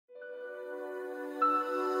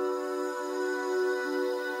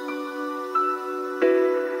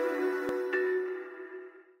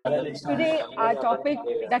Today, our topic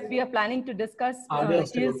that we are planning to discuss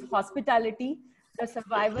is hospitality, the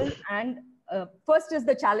survival, and first is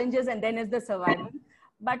the challenges and then is the survival.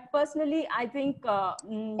 But personally, I think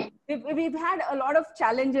we've had a lot of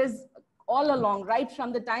challenges all along, right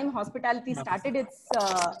from the time hospitality started its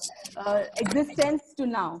existence to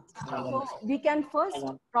now. So we can first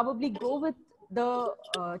probably go with the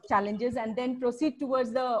challenges and then proceed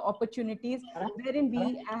towards the opportunities, wherein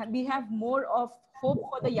we have more of hope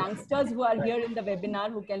for the youngsters who are here in the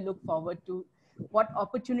webinar, who can look forward to what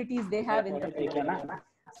opportunities they have in the future.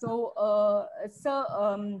 So, sir,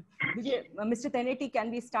 Vijay, Mr. Tenneti,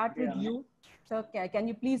 can we start with you? Sir, can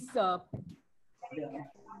you please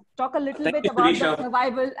talk a little bit about the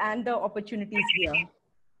survival and the opportunities here?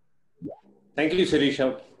 Thank you,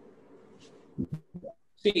 Sirisha.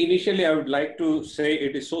 See, initially, I would like to say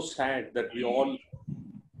it is so sad that we all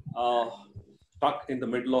stuck in the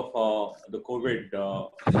middle of the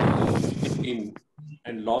COVID-19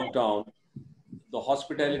 and lockdown. The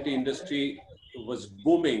hospitality industry was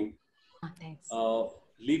booming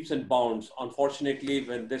leaps and bounds. Unfortunately,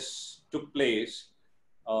 when this took place,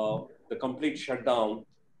 the complete shutdown,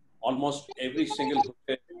 almost every single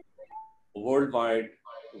hotel worldwide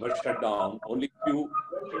were shut down. Only few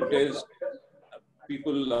hotels,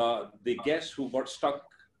 people, the guests who got stuck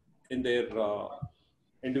in their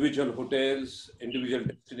individual hotels, individual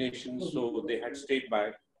destinations, so they had stayed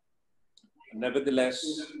back. Nevertheless,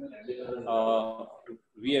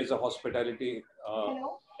 we as a hospitality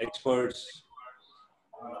experts,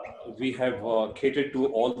 we have catered to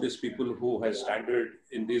all these people who have standard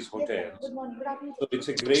in these hotels. So it's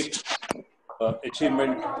a great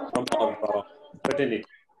achievement from our fraternity.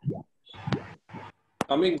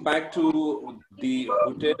 Coming back to the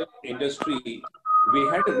hotel industry, we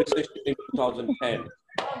had a recession in 2010.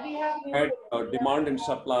 We had demand and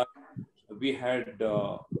supply. We had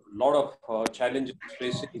a lot of challenges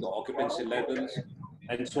facing the occupancy levels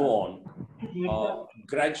and so on.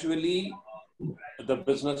 Gradually, the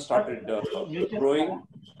business started growing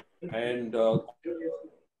and the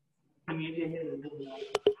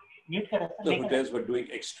hotels were doing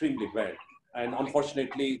extremely well. And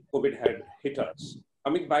unfortunately, COVID had hit us.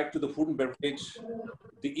 Coming back to the food and beverage,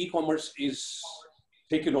 the e-commerce is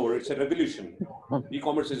taken over. It's a revolution.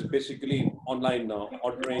 E-commerce is basically online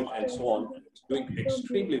ordering and so on. It's doing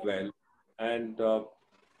extremely well. And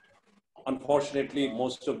unfortunately,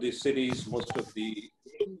 most of the cities, most of the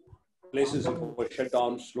places were shut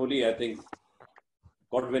down. Slowly, I think,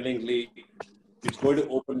 God willingly, it's going to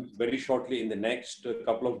open very shortly in the next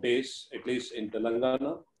couple of days, at least in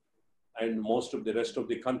Telangana and most of the rest of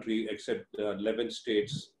the country, except 11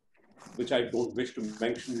 states, which I don't wish to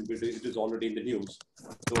mention because it is already in the news.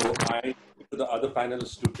 So I to the other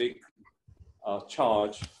panelists to take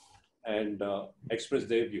charge and express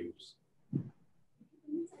their views.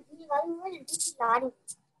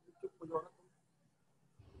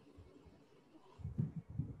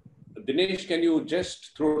 Dinesh, can you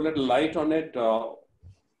just throw a little light on it?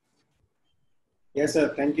 Yes,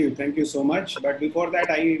 sir. Thank you. Thank you so much. But before that,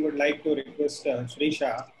 I would like to request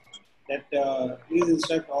Sirisha that please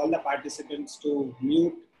instruct all the participants to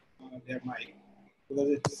mute their mic because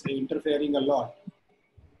it's interfering a lot.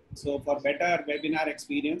 So for better webinar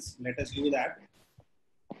experience, let us do that.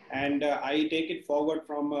 And I take it forward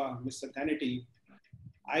from Mr. Tenneti.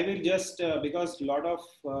 I will just, because a lot of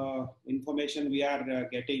information we are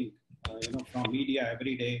getting from media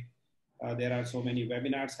every day. There are so many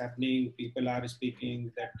webinars happening. People are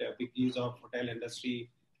speaking that biggies of hotel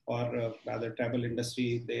industry or rather travel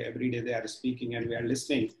industry. Every day they are speaking and we are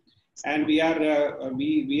listening. And we are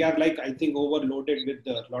like, I think, overloaded with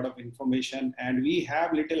a lot of information. And we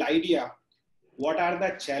have little idea what are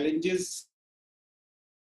the challenges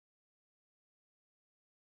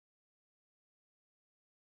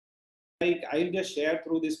like. I'll just share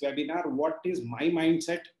through this webinar what is my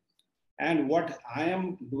mindset and what I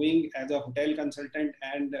am doing as a hotel consultant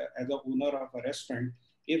and as a owner of a restaurant.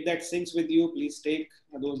 If that syncs with you, please take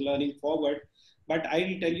those learning forward. But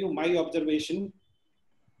I'll tell you my observation.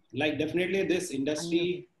 Like definitely this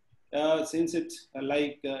industry, since it's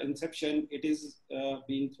inception, it is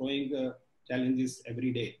being throwing challenges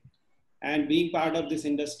every day. And being part of this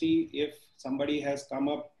industry, if somebody has come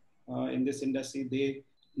up in this industry, they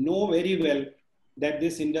know very well that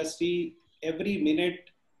this industry, every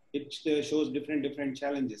minute, it shows different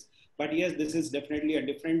challenges. But yes, this is definitely a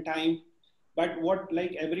different time. But what,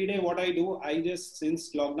 like every day, what I do, I just,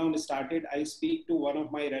 since lockdown started, I speak to one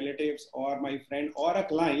of my relatives or my friend or a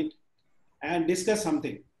client and discuss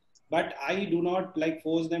something. But I do not like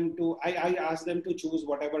force them to, I ask them to choose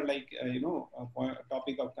whatever, like,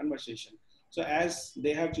 topic of conversation. So as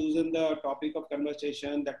they have chosen the topic of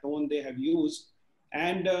conversation, the tone they have used,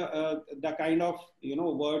 and the kind of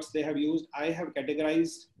words they have used, I have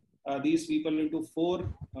categorized these people into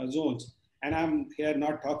 4 zones. And I'm here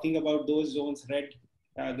not talking about those zones, red,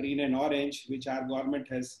 green, and orange, which our government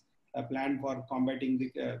has planned for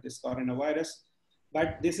combating this coronavirus.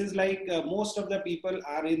 But this is like most of the people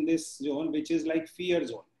are in this zone, which is like fear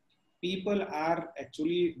zone. People are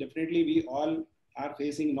actually, definitely, we all are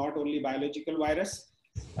facing not only biological virus,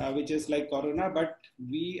 which is like corona, but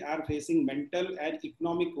we are facing mental and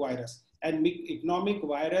economic virus. And economic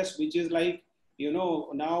virus, which is like,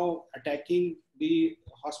 now attacking the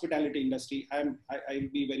hospitality industry. I'll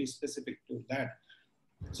be very specific to that.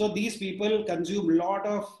 So these people consume a lot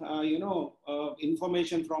of,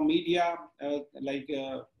 information from media,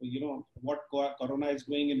 what corona is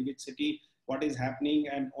doing in which city, what is happening,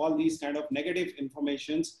 and all these kind of negative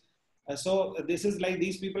informations. So this is like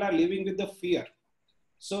these people are living with the fear.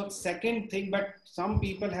 So second thing, but some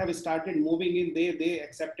people have started moving in, they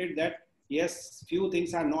accepted that, yes, few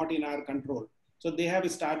things are not in our control. So they have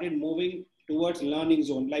started moving towards learning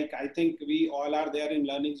zone. Like I think we all are there in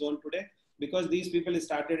learning zone today, because these people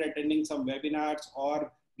started attending some webinars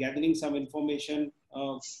or gathering some information,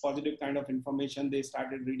 positive kind of information. They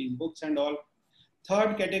started reading books and all.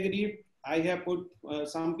 Third category, I have put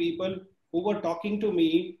some people who were talking to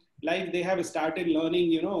me, like they have started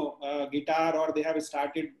learning, guitar, or they have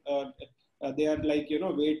started, they are like,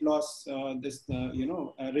 weight loss,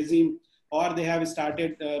 regime, or they have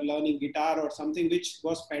started learning guitar or something which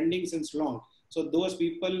was pending since long. So those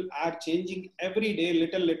people are changing every day,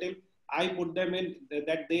 little. I put them in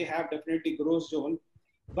that they have definitely growth zone.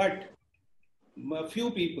 But a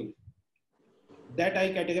few people that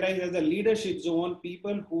I categorize as a leadership zone,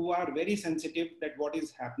 people who are very sensitive that what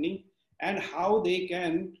is happening and how they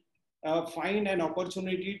can find an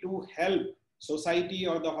opportunity to help society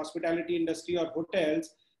or the hospitality industry or hotels,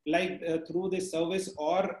 like through this service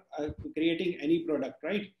or creating any product,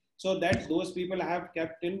 right? So that those people have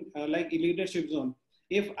kept in like a leadership zone.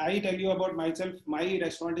 If I tell you about myself, my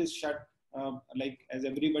restaurant is shut like as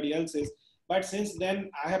everybody else is. But since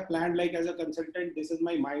then, I have planned, like as a consultant, this is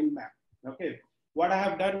my mind map. Okay, what I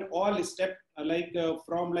have done, all step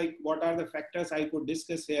from like what are the factors I could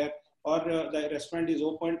discuss here, or the restaurant is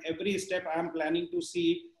open. Every step I am planning to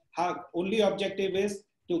see how. Only objective is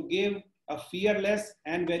to give a fearless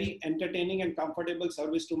and very entertaining and comfortable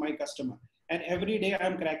service to my customer. And every day I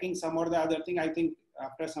am cracking some or the other thing. I think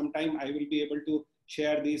after some time I will be able to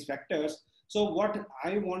share these factors. So what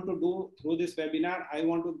I want to do through this webinar, I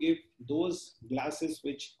want to give those glasses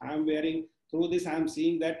which I am wearing. Through this, I am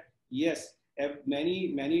seeing that, yes,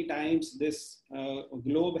 many times this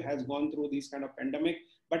globe has gone through this kind of pandemic,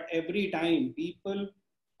 but every time people,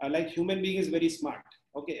 like human being is very smart.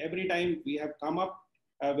 Okay, every time we have come up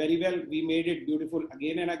very well, we made it beautiful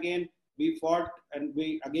again and again. We fought and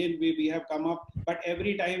we have come up, but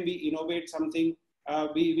every time we innovate something,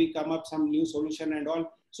 we come up some new solution and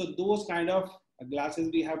all. So those kind of glasses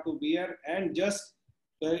we have to wear and just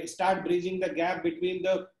start bridging the gap between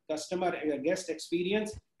the customer guest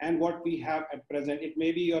experience and what we have at present. It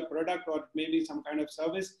may be your product or it may be some kind of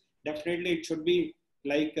service. Definitely it should be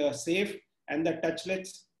like safe and the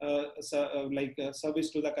touchless service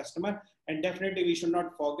to the customer. And definitely we should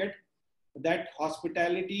not forget that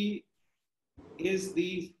hospitality is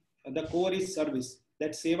the core is service.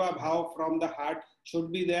 That seva bhav from the heart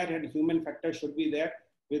should be there, and human factor should be there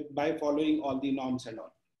by following all the norms and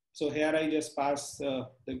all. So here I just pass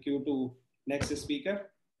the cue to next speaker.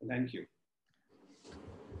 Thank you.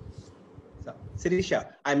 So,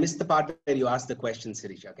 Sirisha, I missed the part where you asked the question,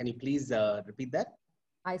 Sirisha. Can you please repeat that?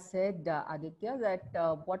 I said, Aditya,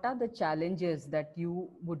 that what are the challenges that you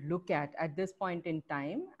would look at this point in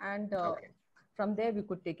time? And from there, we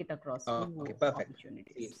could take it across to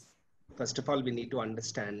opportunities. Yes. First of all, we need to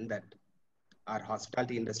understand that our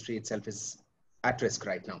hospitality industry itself is at risk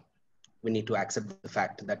right now. We need to accept the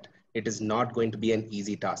fact that it is not going to be an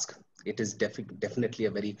easy task. It is definitely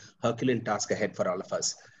a very Herculean task ahead for all of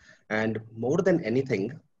us. And more than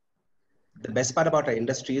anything, the best part about our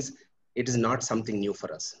industry is it is not something new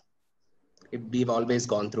for us. We've always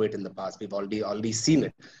gone through it in the past. We've already seen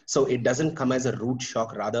it. So it doesn't come as a rude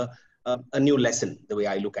shock, rather a new lesson, the way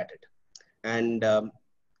I look at it. And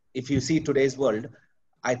if you see today's world,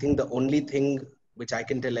 I think the only thing which I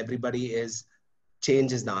can tell everybody is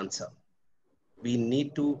change is the answer. We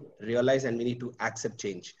need to realize and we need to accept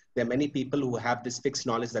change. There are many people who have this fixed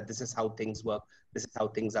knowledge that this is how things work. This is how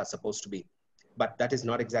things are supposed to be. But that is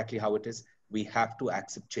not exactly how it is. We have to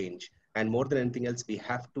accept change. And more than anything else, we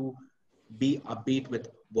have to be upbeat with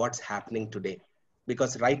what's happening today.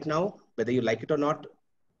 Because right now, Whether you like it or not,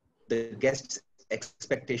 the guests'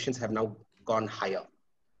 expectations have now gone higher.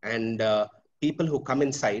 And people who come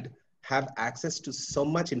inside have access to so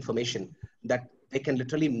much information that they can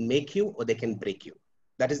literally make you or they can break you.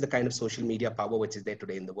 That is the kind of social media power which is there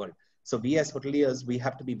today in the world. So we as hoteliers, we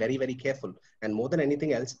have to be very, very careful. And more than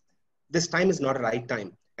anything else, this time is not a right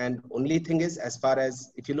time. And only thing is, as far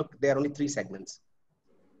as, if you look, there are only three segments: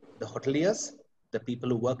 the hoteliers, the people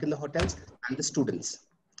who work in the hotels, and the students.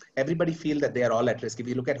 Everybody feel that they are all at risk. If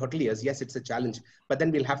you look at hoteliers, yes, it's a challenge, but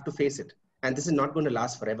then we'll have to face it. And this is not going to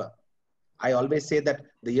last forever. I always say that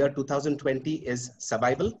the year 2020 is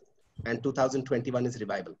survival and 2021 is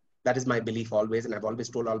revival. That is my belief always. And I've always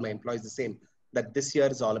told all my employees the same, that this year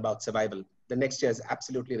is all about survival. The next year is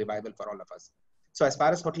absolutely revival for all of us. So as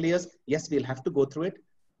far as hoteliers, yes, we'll have to go through it.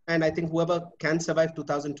 And I think whoever can survive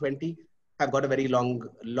 2020 have got a very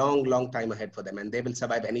long time ahead for them, and they will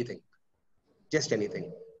survive anything, just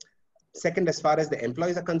anything. Second, as far as the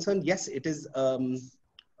employees are concerned, yes, it is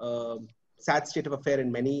a sad state of affair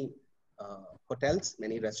in many hotels,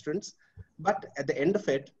 many restaurants. But at the end of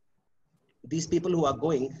it, these people who are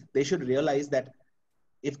going, they should realize that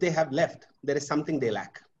if they have left, there is something they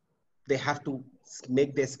lack. They have to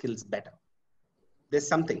make their skills better. There's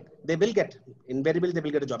something. They will get, invariably, they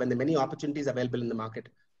will get a job, and there are many opportunities available in the market.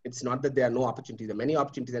 It's not that there are no opportunities, there are many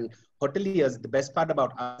opportunities. And hoteliers, the best part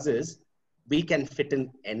about us is we can fit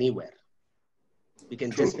in anywhere. We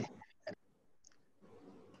can just fit in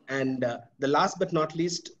anywhere. And the last but not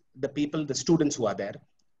least, the people, the students who are there.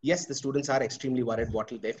 Yes, the students are extremely worried what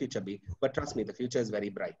will their future be, but trust me, the future is very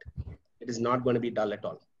bright. It is not going to be dull at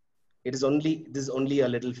all. This is only a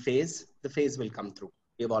little phase. The phase will come through.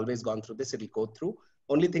 We have always gone through this, it will go through.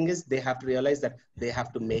 Only thing is they have to realize that they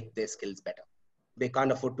have to make their skills better. They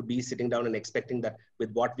can't afford to be sitting down and expecting that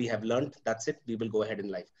with what we have learned, that's it, we will go ahead in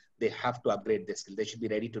life. They have to upgrade their skill. They should be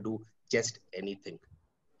ready to do just anything.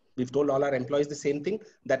 We've told all our employees the same thing,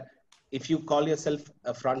 that if you call yourself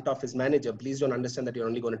a front office manager, please don't understand that you're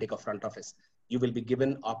only going to take a front office. You will be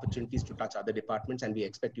given opportunities to touch other departments, and we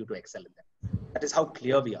expect you to excel in them. That is how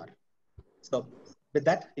clear we are. So with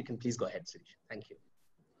that, you can please go ahead, Sirisha. Thank you.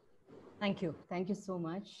 Thank you. Thank you so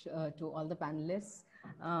much to all the panelists.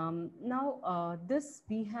 This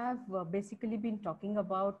we have basically been talking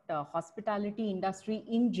about hospitality industry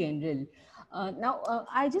in general.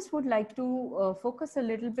 I just would like to focus a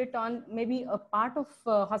little bit on maybe a part of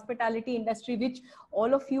hospitality industry which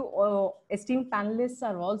all of you esteemed panelists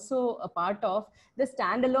are also a part of, the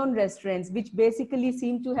standalone restaurants, which basically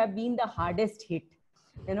seem to have been the hardest hit.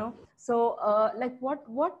 You know, so like what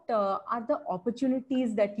are the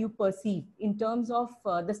opportunities that you perceive in terms of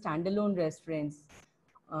the standalone restaurants?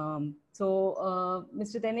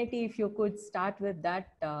 Mr. Tenneti, if you could start with that,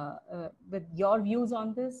 with your views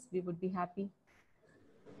on this, we would be happy.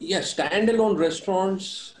 Yes, standalone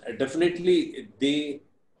restaurants, definitely they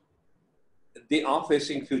are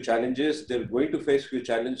facing few challenges. They're going to face few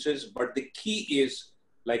challenges, but the key is,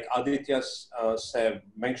 like Aditya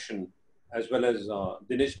mentioned, as well as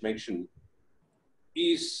Dinesh mentioned,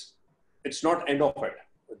 is it's not end of it.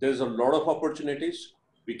 There's a lot of opportunities.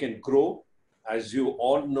 We can grow. As you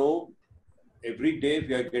all know, every day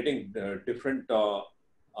we are getting different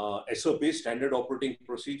SOPs, standard operating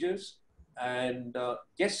procedures, and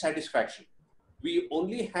guest satisfaction. We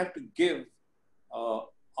only have to give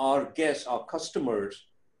our guests, our customers,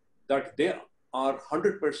 that they are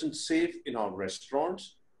 100% safe in our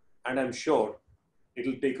restaurants, and I'm sure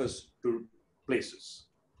it'll take us to places.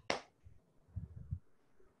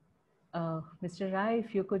 Mr. Rai,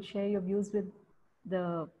 if you could share your views with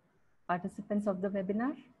the participants of the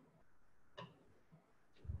webinar.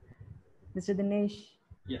 Mr. Dinesh.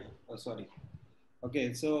 Yeah, sorry.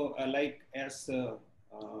 Okay, so like as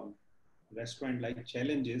restaurant like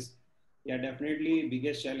challenges, yeah, definitely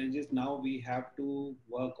biggest challenges. Now we have to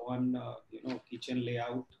work on, kitchen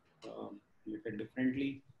layout a little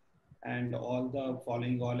differently, and all the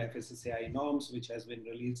following all FSSAI norms, which has been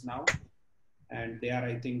released now. And they are,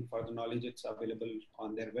 I think, for the knowledge, it's available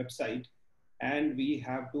on their website. And we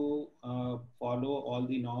have to follow all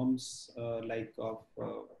the norms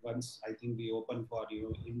once I think we open for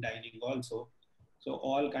in dining also. So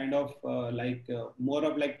all kind of more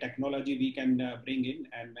of like technology we can bring in,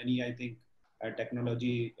 and many I think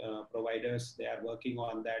technology providers, they are working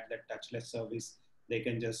on that touchless service. They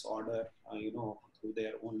can just order through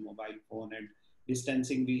their own mobile phone, and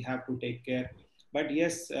distancing we have to take care. But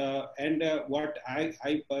yes, what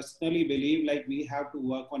I personally believe, like we have to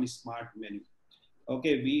work on a smart menu.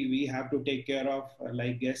 Okay, we have to take care of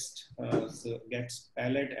like guest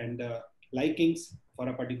palate and likings for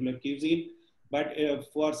a particular cuisine. but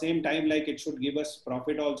for same time, like it should give us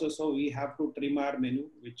profit also. So we have to trim our menu,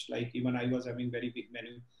 which like even I was having very big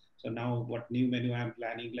menu. So now what new menu I'm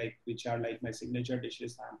planning, like which are like my signature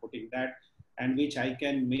dishes, I'm putting that, and which I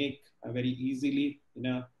can make very easily in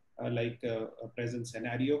a a present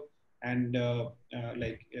scenario. And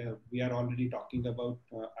we are already talking about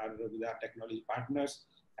with our technology partners,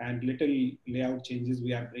 and little layout changes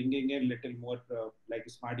we are bringing in, little more like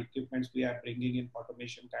smart equipments we are bringing in,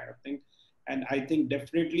 automation kind of thing. And I think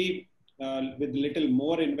definitely with little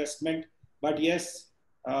more investment, but yes,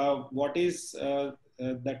 what is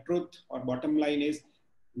the truth or bottom line is,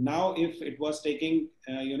 now if it was taking,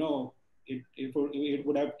 it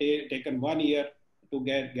would have taken 1 year to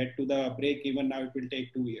get to the break even. Now it will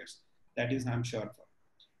take 2 years. That is, I'm sure for.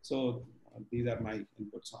 So these are my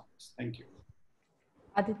inputs on this. Thank you.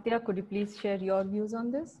 Aditya, could you please share your views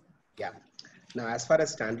on this? Yeah. Now, as far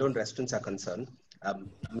as standalone restaurants are concerned,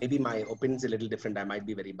 maybe my opinion is a little different. I might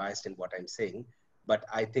be very biased in what I'm saying, but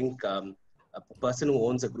I think a person who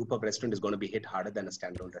owns a group of restaurants is going to be hit harder than a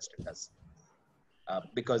standalone restaurant does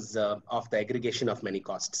because of the aggregation of many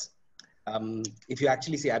costs. If you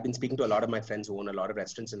actually see, I've been speaking to a lot of my friends who own a lot of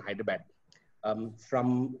restaurants in Hyderabad.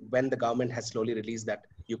 From when the government has slowly released that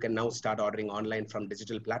you can now start ordering online from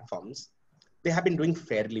digital platforms, they have been doing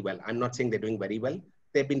fairly well. I'm not saying they're doing very well.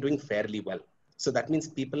 They've been doing fairly well. So that means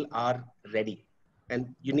people are ready.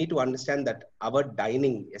 And you need to understand that our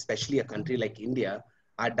dining, especially a country like India,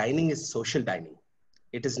 our dining is social dining.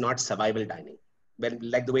 It is not survival dining. Well,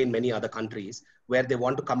 like the way in many other countries, where they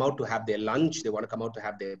want to come out to have their lunch, they want to come out to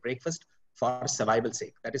have their breakfast for survival's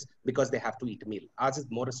sake. That is because they have to eat a meal. Ours is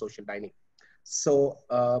more a social dining. So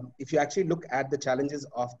if you actually look at the challenges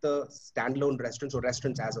of the standalone restaurants or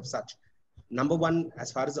restaurants as of such, number one,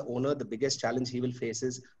 as far as the owner, the biggest challenge he will face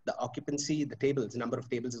is the occupancy, the tables, the number of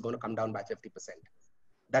tables is going to come down by 50%.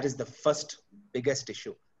 That is the first biggest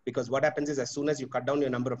issue, because what happens is as soon as you cut down your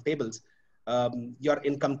number of tables, your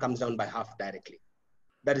income comes down by half directly.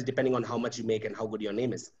 That is depending on how much you make and how good your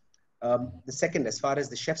name is. The second, as far as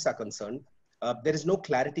the chefs are concerned, there is no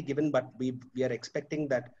clarity given, but we are expecting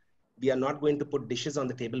that we are not going to put dishes on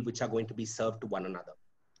the table which are going to be served to one another.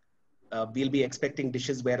 We'll be expecting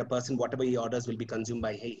dishes where a person, whatever he orders, will be consumed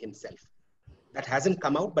by himself. That hasn't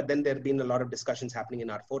come out, but then there have been a lot of discussions happening in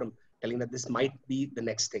our forum telling that this might be the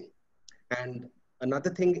next thing. And another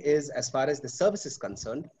thing is, as far as the service is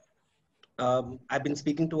concerned, I've been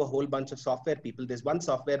speaking to a whole bunch of software people. There's one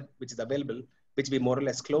software which is available, which we more or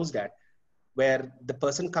less closed at, where the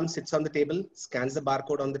person comes, sits on the table, scans the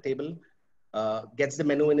barcode on the table, gets the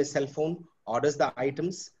menu in his cell phone, orders the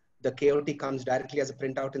items. The KOT comes directly as a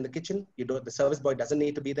printout in the kitchen. The service boy doesn't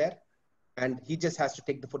need to be there. And he just has to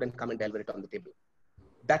take the food and come and deliver it on the table.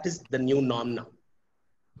 That is the new norm now,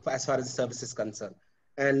 as far as the service is concerned.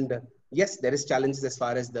 And yes, there is challenges as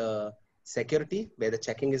far as the security, where the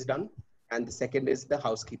checking is done. And the second is the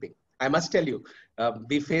housekeeping. I must tell you,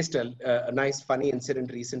 we faced a nice, funny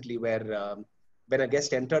incident recently where when a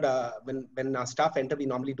guest entered, when our staff enter, we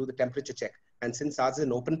normally do the temperature check. And since ours is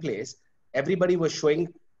an open place, everybody was showing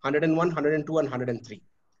 101, 102, and 103.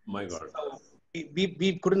 My God. So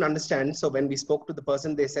we couldn't understand. So when we spoke to the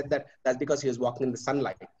person, they said that that's because he was walking in the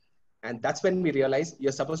sunlight. And that's when we realized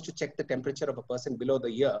you're supposed to check the temperature of a person below the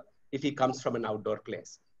ear if he comes from an outdoor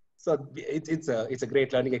place. So it's a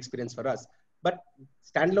great learning experience for us. But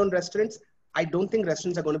standalone restaurants, I don't think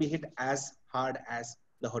restaurants are going to be hit as hard as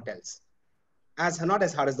the hotels. Not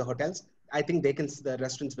as hard as the hotels. I think the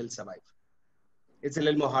restaurants will survive. It's a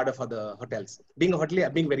little more harder for the hotels. Being a hotelier,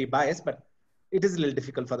 I'm being very biased, but it is a little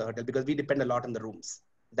difficult for the hotel because we depend a lot on the rooms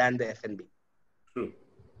than the F&B. True.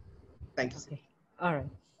 Thank you. Okay. All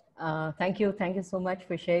right. Thank you. Thank you so much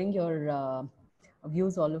for sharing your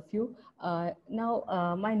views, all of you.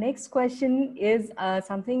 Now, my next question is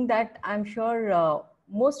something that I'm sure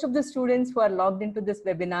most of the students who are logged into this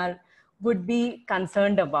webinar would be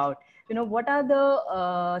concerned about. What are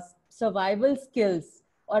the survival skills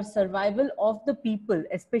or survival of the people,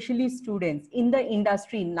 especially students in the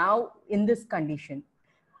industry now in this condition?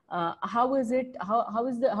 How is it?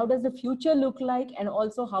 How does the future look like? And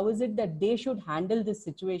also, how is it that they should handle this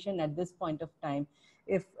situation at this point of time?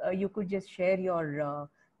 If you could just share your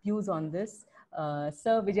views on this.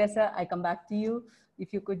 Sir, Vijay sir, I come back to you.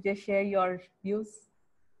 If you could just share your views.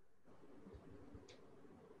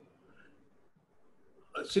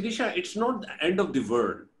 Sirisha, it's not the end of the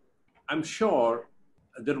world. I'm sure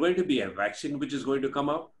there's going to be a vaccine which is going to come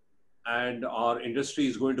up, and our industry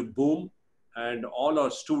is going to boom, and all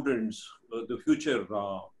our students, the future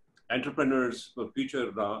entrepreneurs, the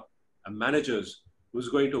future managers, who's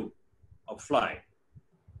going to fly.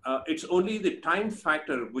 it's only the time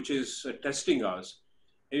factor which is testing us.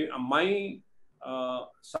 My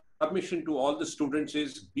submission to all the students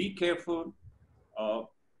is be careful,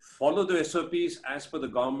 follow the SOPs as per the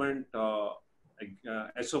government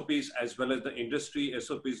SOPs as well as the industry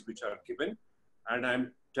SOPs which are given. And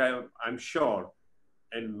I'm sure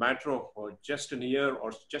in matter of just a year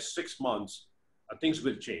or just 6 months, things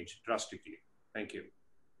will change drastically. Thank you.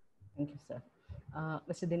 Thank you, sir.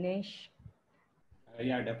 Mr. Dinesh.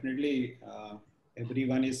 Yeah, definitely.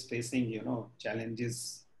 Everyone is facing, you know,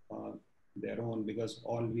 challenges their own, because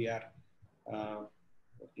all we are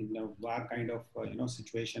in a war kind of, you know,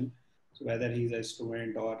 situation. So whether he's a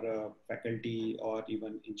student or faculty or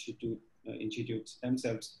even institutes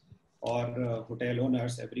themselves or hotel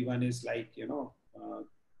owners, everyone is like, you know,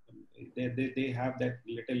 they have that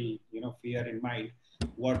little, you know, fear in mind,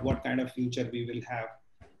 what kind of future we will have.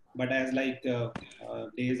 But as like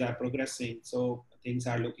days are progressing, so things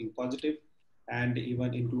are looking positive, and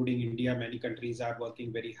even including India, many countries are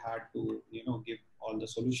working very hard to, you know, give all the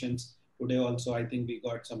solutions. Today also, I think we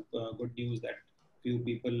got some good news that few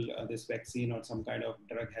people, this vaccine or some kind of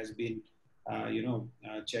drug has been, you know,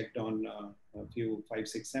 checked on a few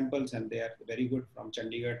 5-6 samples, and they are very good from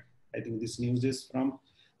Chandigarh. I think this news is from.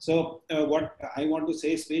 So what I want to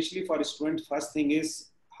say, especially for students, first thing is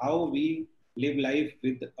how we live life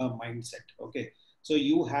with a mindset. Okay, so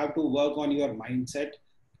you have to work on your mindset,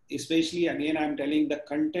 especially, again, I'm telling, the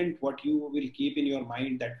content what you will keep in your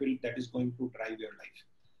mind, that is going to drive your life.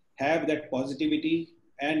 Have that positivity,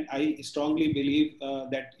 and I strongly believe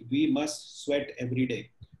that we must sweat every day,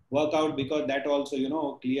 work out, because that also, you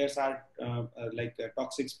know, clears our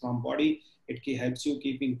toxics from body. It helps you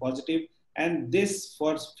keeping positive, and this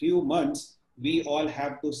for few months we all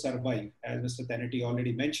have to survive, as Mr. Tenneti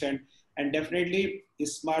already mentioned. And definitely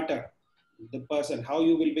is smarter. The person, how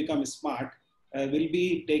you will become smart will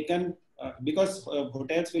be taken because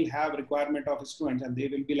hotels will have requirement of students, and they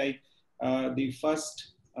will be like the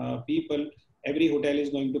first people every hotel is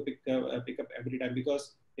going to pick up every time,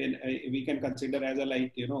 because we can consider as a,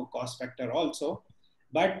 like, you know, cost factor also.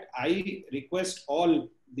 But I request all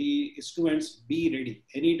the students, be ready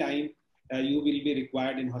anytime you will be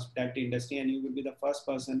required in hospitality industry, and you will be the first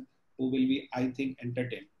person who will be, I think,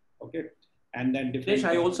 entertained. Okay, and then different.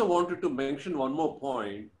 I also wanted to mention one more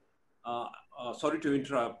point. Sorry to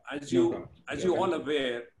interrupt. As you all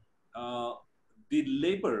aware, the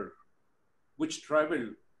labor which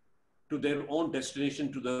travel to their own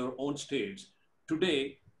destination, to their own states,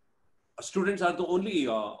 today, students are the only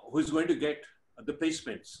who is going to get the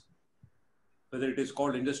placements, whether it is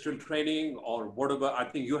called industrial training or whatever. I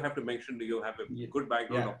think you have to mention that you have a good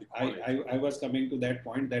background of the college. I was coming to that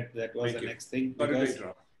point, that was the next thing. Sorry to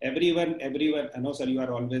interrupt. Everyone, no, sir, you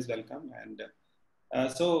are always welcome. And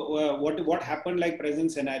what happened, like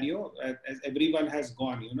present scenario, as everyone has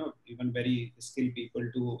gone, you know, even very skilled people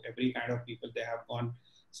to every kind of people, they have gone.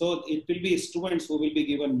 So it will be students who will be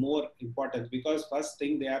given more importance, because first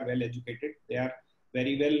thing, they are well educated. They are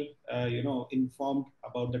very well, you know, informed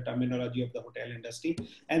about the terminology of the hotel industry,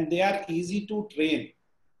 and they are easy to train.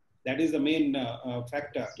 That is the main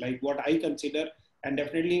factor, like what I consider. And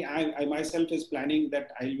definitely I myself is planning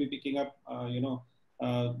that I'll be picking up,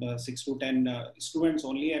 6 to 10 students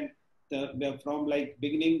only. And from like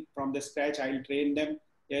beginning, from the scratch, I'll train them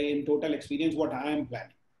in total experience, what I am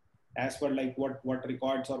planning, as per like what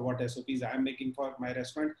records or what SOPs I am making for my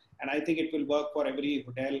restaurant. And I think it will work for every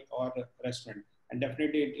hotel or restaurant. And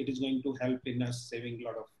definitely it is going to help in us saving a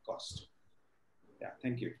lot of cost. Yeah,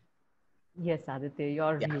 thank you. Yes, Aditya,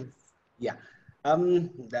 your views. Yeah.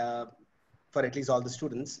 For at least all the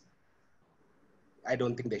students, I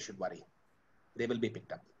don't think they should worry. They will be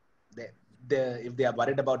picked up. If they are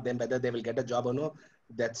worried about them, whether they will get a job or no,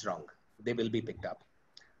 that's wrong. They will be picked up.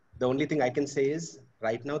 The only thing I can say is,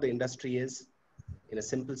 right now the industry is, in a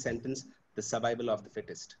simple sentence, the survival of the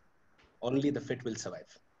fittest. Only the fit will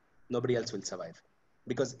survive. Nobody else will survive.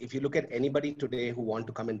 Because if you look at anybody today who want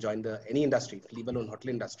to come and join any industry, leave alone hotel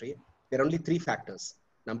industry, there are only 3 factors.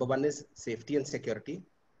 Number 1 is safety and security.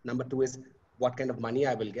 Number 2 is what kind of money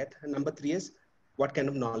I will get. And number 3 is what kind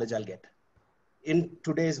of knowledge I'll get. In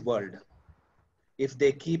today's world, if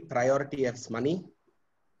they keep priority as money,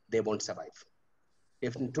 they won't survive.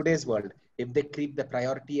 If in today's world, if they keep the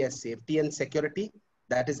priority as safety and security,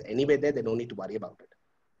 that is anyway there, they don't need to worry about it.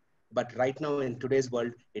 But right now in today's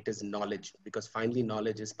world, it is knowledge, because finally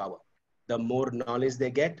knowledge is power. The more knowledge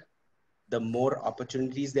they get, the more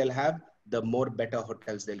opportunities they'll have, the more better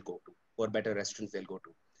hotels they'll go to, or better restaurants they'll go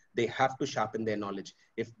to. They have to sharpen their knowledge.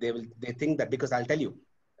 If they think that, because I'll tell you,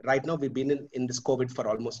 right now we've been in this COVID for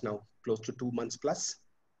almost now close to 2 months plus.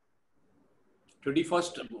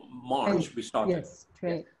 21st March we started. Yes,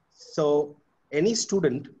 right. So any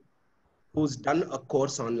student who's done a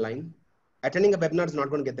course online, attending a webinar is not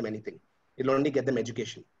going to get them anything. It'll only get them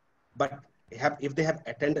education. But if they have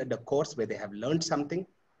attended a course where they have learned something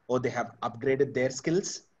or they have upgraded their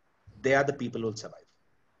skills, they are the people who will survive.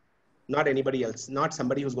 Not anybody else, not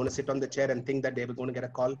somebody who's going to sit on the chair and think that they were going to get a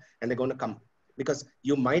call and they're going to come. Because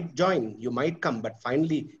you might join, you might come, but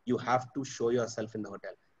finally you have to show yourself in the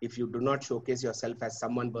hotel. If you do not showcase yourself as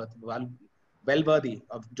someone well worthy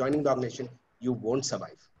of joining the organization, you won't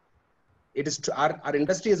survive. It is true. Our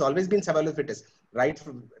industry has always been survival of the fittest. Right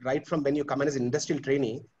from when you come in as an industrial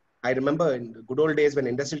trainee, I remember in the good old days when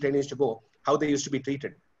industrial trainees used to go, how they used to be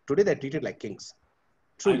treated. Today they're treated like kings.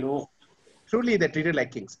 Truly, I know. Truly they're treated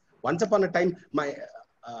like kings. Once upon a time,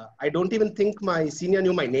 I don't even think my senior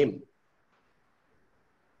knew my name.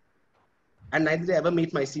 And neither did I ever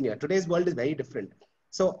meet my senior. Today's world is very different.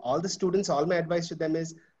 So all the students, all my advice to them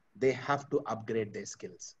is they have to upgrade their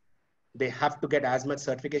skills. They have to get as much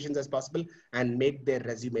certifications as possible and make their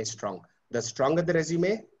resume strong. The stronger the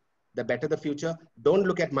resume, the better the future. Don't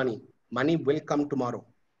look at money. Money will come tomorrow.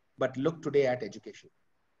 But look today at education.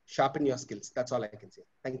 Sharpen your skills. That's all I can say.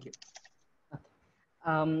 Thank you.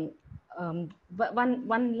 But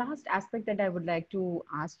one last aspect that I would like to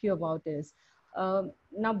ask you about is,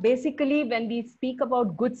 now basically when we speak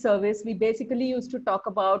about good service, we basically used to talk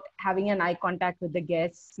about having an eye contact with the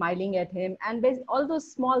guest, smiling at him, and all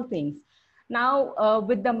those small things. Now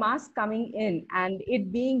with the mask coming in and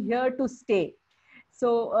it being here to stay,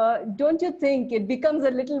 so don't you think it becomes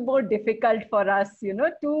a little more difficult for us, you know,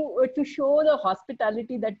 to show the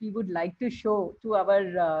hospitality that we would like to show to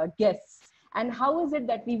our guests? And how is it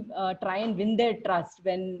that we try and win their trust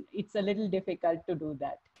when it's a little difficult to do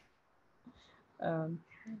that?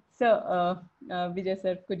 Vijay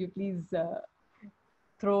sir, could you please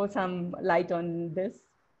throw some light on this?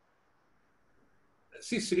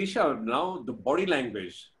 See, Sirisha, now the body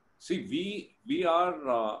language. See, we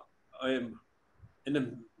are in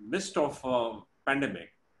the midst of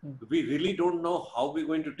pandemic. We really don't know how we're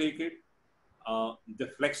going to take it. The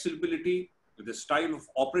flexibility, the style of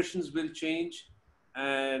operations will change,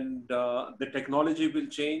 and the technology will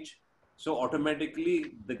change. So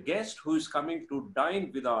automatically, the guest who is coming to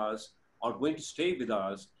dine with us or going to stay with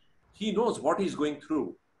us, he knows what he's going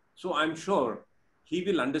through. So I'm sure he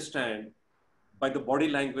will understand by the body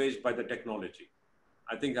language, by the technology.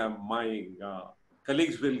 I think my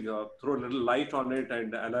colleagues will throw a little light on it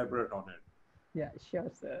and elaborate on it. Yeah,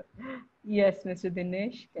 sure, sir. Yes, Mr.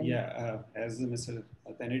 Dinesh. As Mr.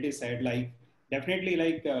 Tenneti said, like, definitely,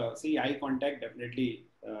 like, see, eye contact, definitely,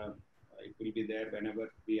 it will be there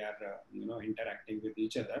whenever we are, interacting with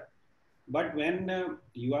each other. But when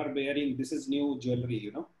you are wearing, this is new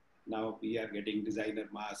jewelry, now we are getting designer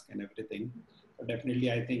mask and everything. So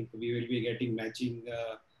definitely, I think we will be getting matching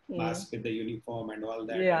mask with the uniform and all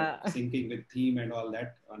that, and syncing with theme and all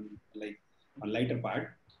that on lighter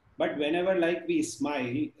part. But whenever like we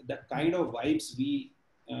smile, the kind of vibes we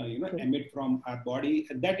emit from our body,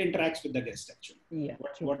 that interacts with the guest actually. Yeah.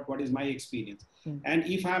 What is my experience? And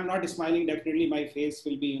if I'm not smiling, definitely my face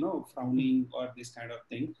will be, frowning or this kind of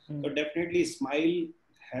thing. So definitely smile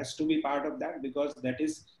has to be part of that, because that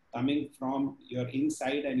is coming from your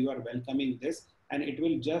inside and you are welcoming this, and it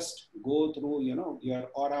will just go through, your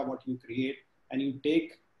aura, what you create, and you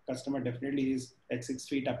take customer definitely is like 6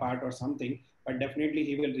 feet apart or something, but definitely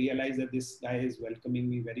he will realize that this guy is welcoming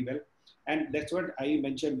me very well. And that's what I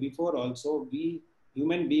mentioned before also, we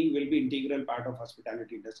human being will be integral part of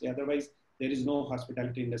hospitality industry. Otherwise, there is no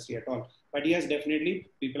hospitality industry at all. But yes, definitely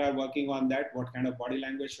people are working on that. What kind of body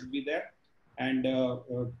language should be there? And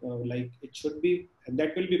like it should be, and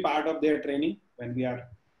that will be part of their training when we are,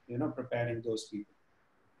 preparing those people.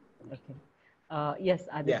 Okay. Yes,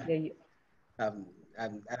 Aditya. Yeah. I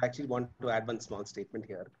actually want to add one small statement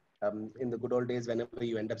here. In the good old days, whenever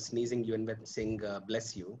you end up sneezing, you end up saying,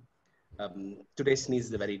 bless you. Today's sneeze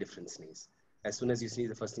is a very different sneeze. As soon as you sneeze,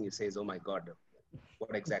 the first thing you say is, oh my God,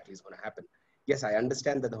 what exactly is going to happen? Yes, I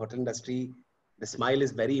understand that the hotel industry, the smile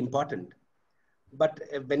is very important. But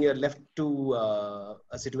when you're left to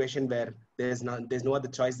a situation where there's no other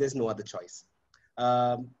choice, there's no other choice.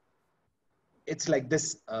 It's like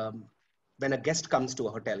this, when a guest comes to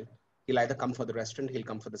a hotel, he'll either come for the restaurant, he'll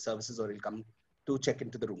come for the services, or he'll come to check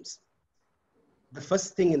into the rooms. The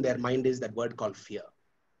first thing in their mind is that word called fear.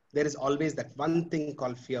 There is always that one thing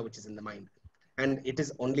called fear, which is in the mind. And it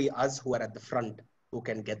is only us who are at the front who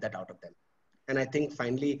can get that out of them. And I think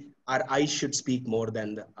finally, our eyes should speak more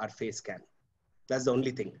than our face can. That's the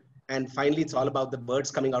only thing. And finally, it's all about the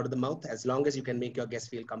words coming out of the mouth. As long as you can make your guests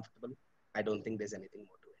feel comfortable, I don't think there's anything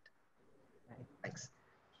more to it. Right. Thanks.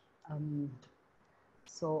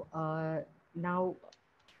 So now,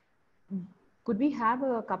 could we have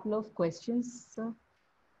a couple of questions, sir?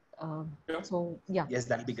 Sure. So yeah. Yes,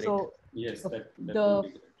 that'll be great. So yes, that will be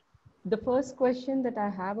great. The first question that I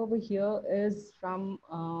have over here is from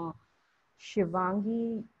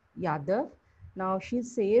Shivangi Yadav. Now she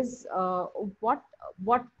says,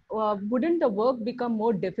 wouldn't the work become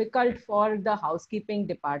more difficult for the housekeeping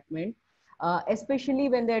department, especially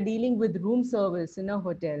when they're dealing with room service in a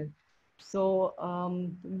hotel? So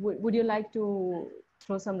would you like to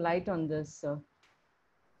throw some light on this, sir?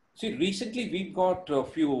 See, recently we've got a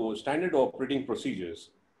few standard operating procedures.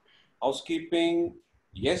 Housekeeping,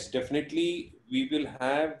 yes, definitely we will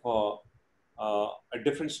have a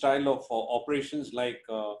different style of operations like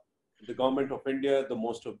the government of India, the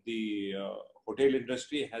most of the hotel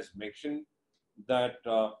industry has mentioned that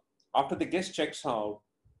after the guest checks out,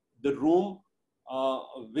 the room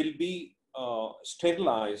will be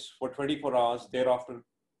sterilized for 24 hours. Thereafter,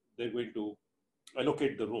 they're going to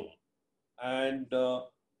allocate the room. And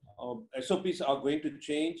SOPs are going to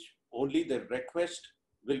change. Only the request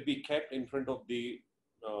will be kept in front of the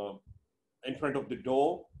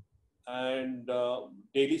door, and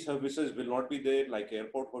daily services will not be there like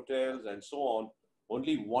airport hotels and so on.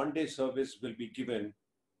 Only one-day service will be given,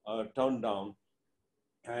 turned down.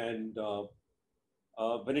 And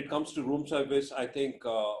when it comes to room service, I think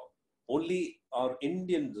only our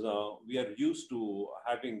Indians, we are used to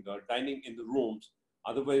having dining in the rooms.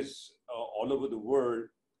 Otherwise, all over the world,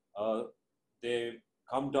 they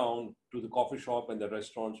come down to the coffee shop and the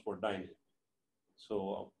restaurants for dining.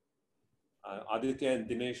 So Aditya and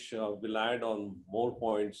Dinesh will add on more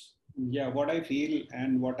points. Yeah, what I feel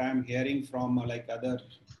and what I'm hearing from like other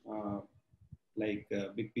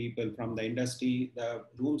big people from the industry, the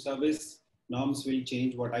room service norms will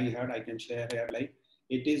change. What I heard, I can share here, like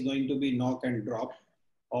it is going to be knock and drop,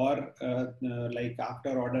 or like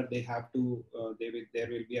after order, they have to, there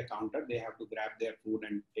will be a counter, they have to grab their food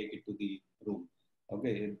and take it to the room.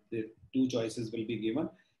 Okay, the two choices will be given.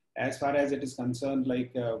 As far as it is concerned,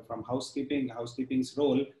 like from housekeeping's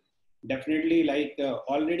role, definitely like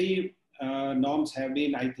already norms have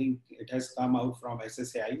been, I think it has come out from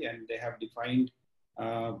SSAI, and they have defined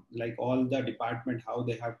like all the department, how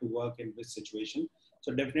they have to work in this situation.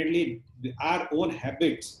 So definitely our own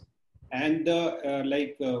habits and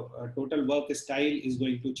the total work style is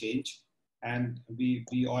going to change, and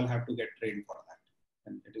we all have to get trained for that,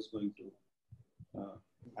 and it is going to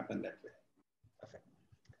happen that way. Perfect.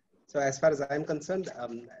 So as far as I'm concerned,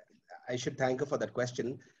 I should thank you for that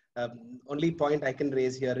question. Only point I can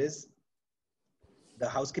raise here is the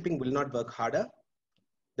housekeeping will not work harder,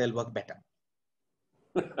 they'll work better.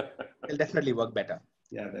 They'll definitely work better.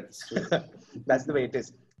 Yeah, that's true. That's the way it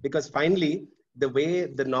is. Because finally, the way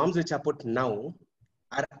the norms which are put now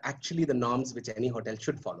are actually the norms which any hotel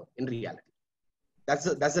should follow in reality. That's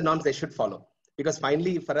the norms they should follow. Because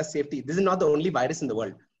finally, for us, safety, this is not the only virus in the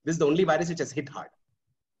world. This is the only virus which has hit hard.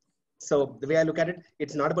 So the way I look at it,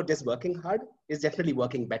 it's not about just working hard, it's definitely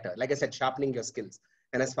working better. Like I said, sharpening your skills.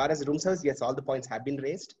 And as far as room service, yes, all the points have been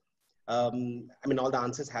raised. I mean, all the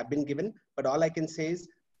answers have been given, but all I can say is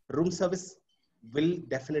room service will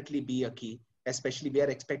definitely be a key, especially we are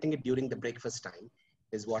expecting it during the breakfast time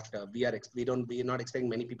is what we are not expecting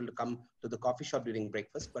many people to come to the coffee shop during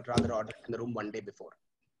breakfast, but rather order in the room one day before.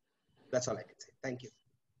 That's all I can say. Thank you.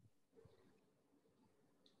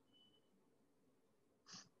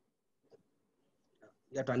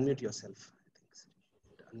 You have to unmute yourself. I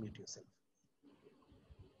think unmute yourself.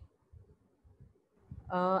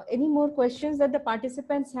 Any more questions that the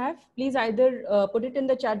participants have? Please either put it in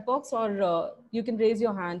the chat box, or you can raise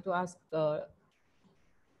your hand to ask. So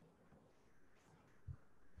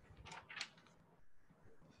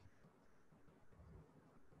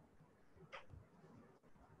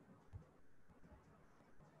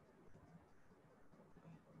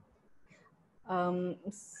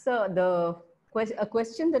a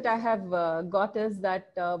question that I have got is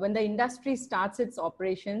that when the industry starts its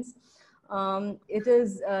operations,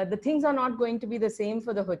 the things are not going to be the same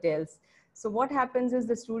for the hotels. So what happens is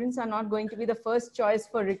the students are not going to be the first choice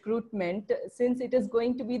for recruitment, since it is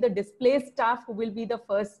going to be the displaced staff who will be the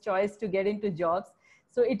first choice to get into jobs.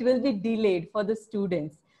 So it will be delayed for the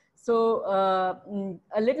students. So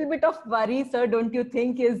a little bit of worry, sir, don't you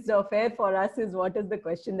think is fair for us, is what is the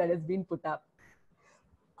question that has been put up?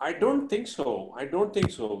 I don't think so. I don't think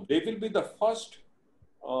so. They will be the first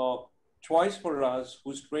choice for us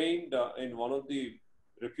who's trained in one of the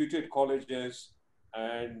reputed colleges,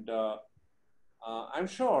 and I'm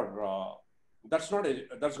sure that's not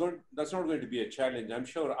going to be a challenge. I'm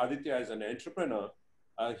sure Aditya, as an entrepreneur,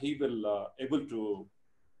 he will able to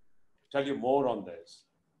tell you more on this.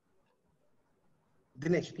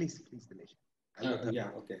 Dinesh, please, Dinesh. Yeah,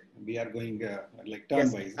 okay. We are going like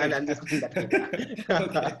turn-wise. Yes, right? I'm just saying that.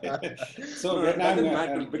 Okay. So No, when it doesn't I'm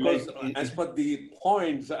matter because like, as per the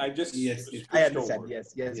points, I just switched I understand. over.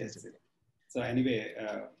 Yes. So anyway,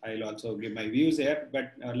 I'll also give my views here,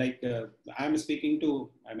 but I'm speaking to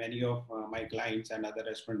many of my clients and other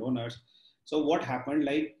restaurant owners. So what happened,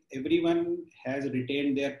 like everyone has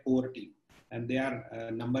retained their core team and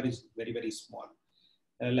their number is very, very small.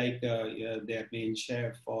 Their main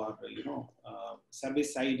chef or,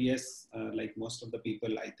 service side, yes, like most of the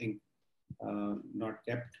people, I think, not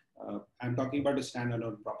kept. I'm talking about the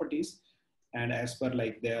standalone properties and as per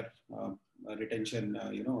like their retention,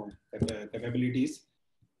 capabilities.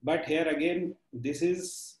 But here again, this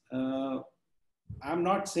is, I'm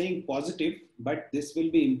not saying positive, but this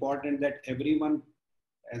will be important that everyone,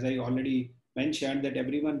 as I already mentioned, that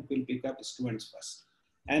everyone will pick up students first.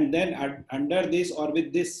 And then under this or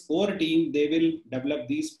with this core team, they will develop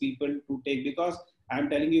these people to take, because I'm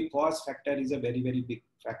telling you, cost factor is a very, very big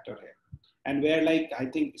factor here. And where like, I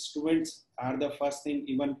think students are the first thing,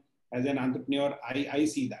 even as an entrepreneur, I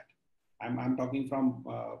see that. I'm talking from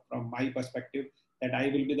my perspective, that I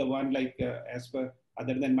will be the one as per,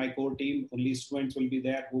 other than my core team, only students will be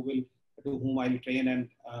there to whom I'll train and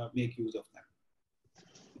make use of them.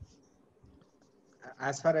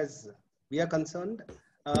 As far as we are concerned,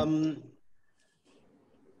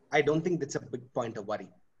 I don't think that's a big point of worry.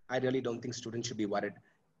 I really don't think students should be worried.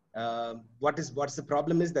 What's the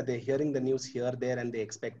problem is that they're hearing the news here, there, and they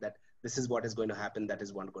expect that this is what is going to happen, that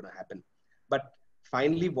is what going to happen. But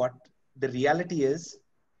finally, what the reality is,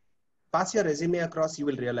 pass your resume across, you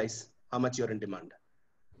will realize how much you're in demand.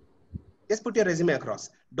 Just put your resume across.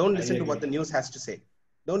 Don't listen to what the news has to say.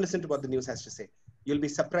 Don't listen to what the news has to say. You'll be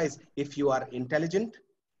surprised if you are intelligent,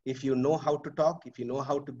 if you know how to talk, if you know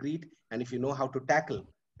how to greet, and if you know how to tackle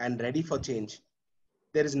and ready for change.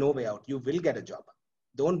 There is no way out. You will get a job.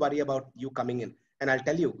 Don't worry about you coming in. And I'll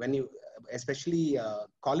tell you, when you, especially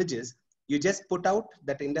colleges, you just put out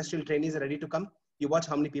that industrial trainees are ready to come. You watch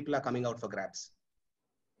how many people are coming out for grabs.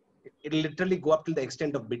 It'll literally go up to the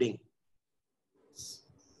extent of bidding.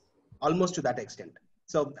 Almost to that extent.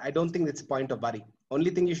 So I don't think it's a point of worry.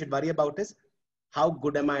 Only thing you should worry about is, how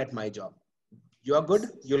good am I at my job? You're good,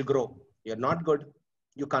 you'll grow. You're not good,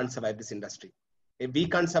 you can't survive this industry. If we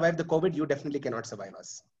can't survive the COVID, you definitely cannot survive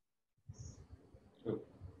us.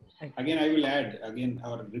 Again, I will add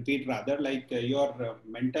or repeat rather, your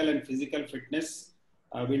mental and physical fitness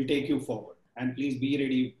will take you forward, and please be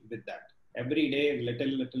ready with that. Every day,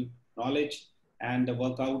 little knowledge and the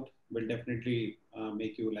workout will definitely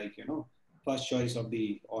make you first choice of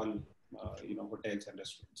the all hotels and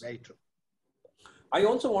restaurants. Very true. I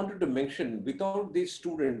also wanted to mention, without these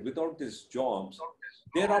students, without these jobs,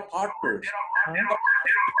 there are partners.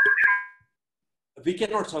 We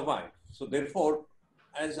cannot survive. So therefore,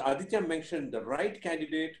 as Aditya mentioned, the right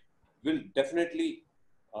candidate will definitely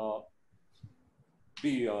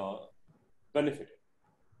be benefited.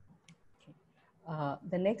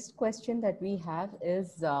 The next question that we have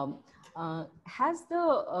is, has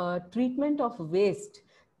the treatment of waste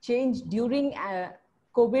changed during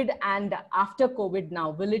COVID and after COVID now?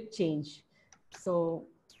 Will it change? So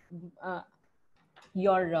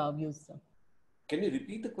your views, sir. Can you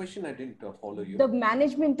repeat the question? I didn't follow you. The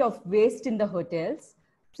management of waste in the hotels.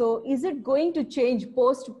 So is it going to change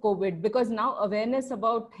post-COVID? Because now awareness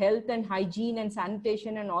about health and hygiene and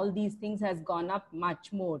sanitation and all these things has gone up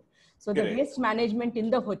much more. So the waste management in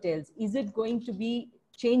the hotels, is it going to be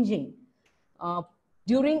changing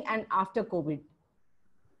during and after COVID?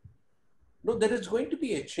 No, there is going to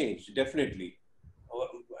be a change, definitely.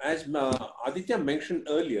 As Aditya mentioned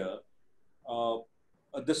earlier,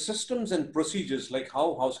 the systems and procedures, like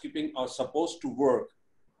how housekeeping are supposed to work,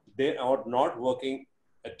 they are not working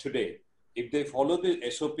today. If they follow the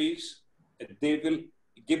SOPs, they will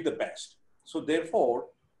give the best. So therefore,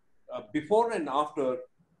 before and after,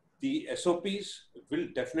 the SOPs will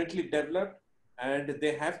definitely develop and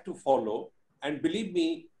they have to follow. And believe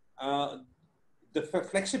me, the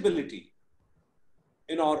flexibility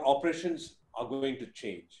in our operations are going to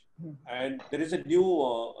change. And there is a new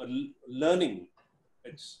learning.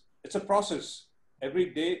 It's a process.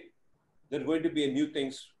 Every day, there are going to be a new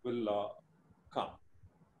things will come.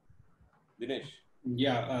 Dinesh.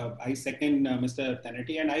 Yeah, I second Mr.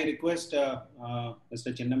 Tenneti, and I request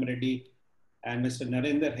Mr. Chinnam Reddy and Mr.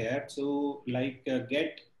 Narendra here to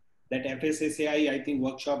get that FSSAI, I think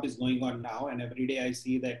workshop is going on now, and every day I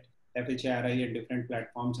see that FHRI and different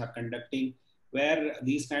platforms are conducting where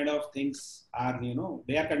these kind of things are,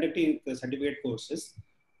 they are conducting the certificate courses.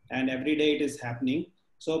 and every day it is happening.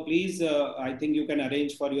 So please, I think you can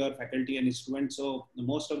arrange for your faculty and students. So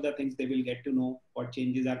most of the things they will get to know what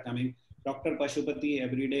changes are coming. Dr. Pashupati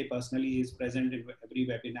every day personally is present in every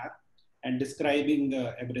webinar and describing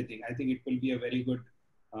everything. I think it will be a very good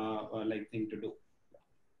thing to do.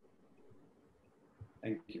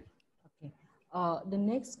 Thank you. Okay. The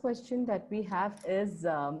next question that we have is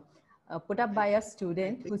put up by a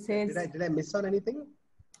student who says... Did I miss on anything?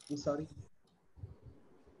 I'm sorry.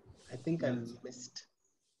 I think I missed.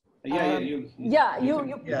 You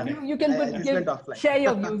can share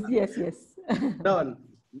your views. Yes. No,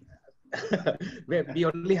 we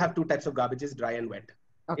only have two types of garbages, dry and wet.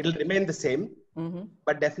 Okay. It'll remain the same,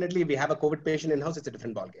 but definitely we have a COVID patient in-house, it's a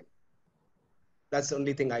different ballgame. That's the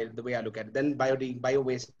only thing, the way I look at it. Then bio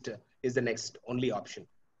waste is the next only option.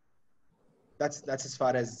 That's as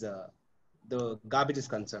far as the garbage is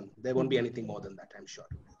concerned. There won't be anything more than that, I'm sure.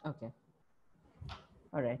 Okay.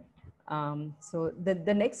 All right. So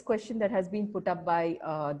the next question that has been put up by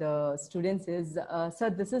the students is, sir,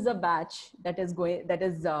 this is a batch that is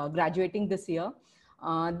graduating this year.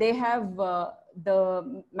 They have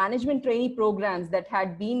the management trainee programs that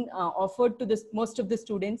had been offered to most of the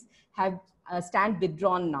students have stand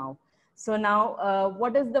withdrawn now. So now,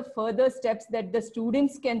 what is the further steps that the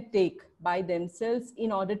students can take by themselves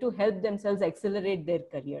in order to help themselves accelerate their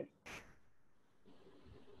career?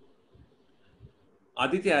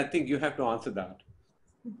 Aditya, I think you have to answer that.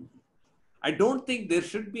 I don't think there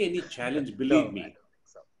should be any challenge, believe me.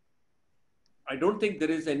 I don't think there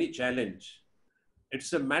is any challenge.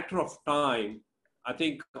 It's a matter of time. I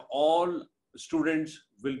think all students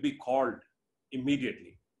will be called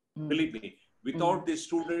immediately. Believe me, without these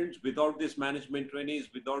students, without these management trainees,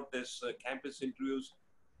 without this campus interviews,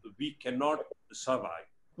 we cannot survive.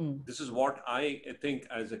 This is what I think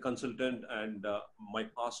as a consultant and my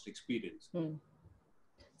past experience.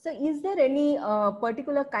 So is there any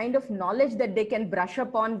particular kind of knowledge that they can brush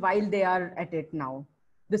up on while they are at it now?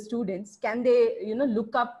 The students, can they,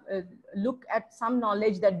 look at some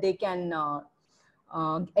knowledge that they can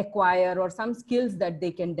acquire or some skills that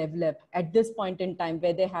they can develop at this point in time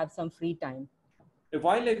where they have some free time? A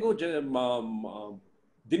while ago,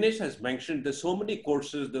 Dinesh has mentioned there's so many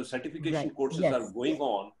courses, the certification courses are going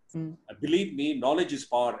on. Believe me, knowledge is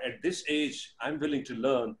power. At this age, I'm willing to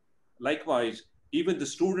learn. Likewise, even the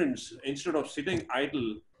students, instead of sitting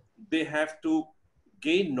idle, they have to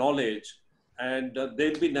gain knowledge and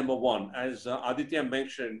they'll be number one. As Aditya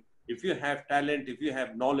mentioned, if you have talent, if you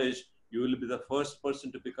have knowledge, you will be the first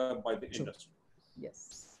person to pick up by the industry.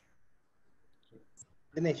 Yes.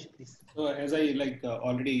 Dinesh, please. So as I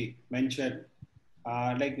already mentioned,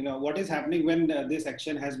 what is happening when this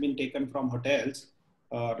action has been taken from hotels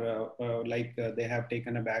or they have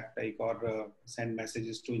taken a back or send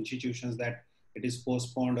messages to institutions that it is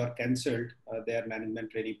postponed or cancelled their management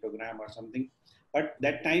training program or something. But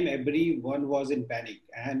that time everyone was in panic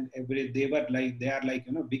and they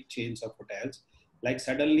are big chains of hotels. Like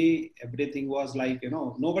suddenly everything was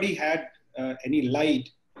nobody had any light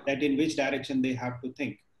that in which direction they have to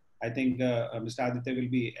think. I think Mr. Aditya will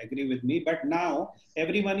agree with me, but now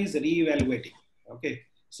everyone is re-evaluating. Okay.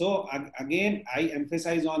 So again, I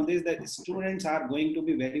emphasize on this that students are going to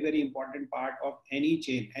be very, very important part of any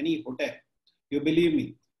chain, any hotel. You believe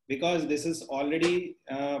me, because this is already,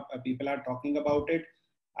 people are talking about it.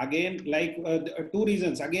 Again, two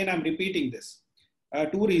reasons, again, I'm repeating this.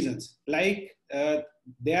 Two reasons, they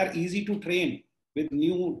are easy to train with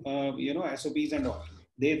new, SOPs and all.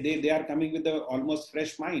 They are coming with the almost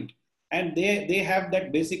fresh mind. And they have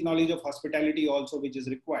that basic knowledge of hospitality also, which is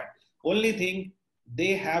required. Only thing,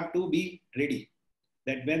 they have to be ready.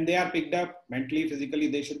 That when they are picked up mentally, physically,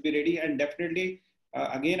 they should be ready. And definitely,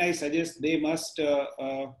 again, I suggest they must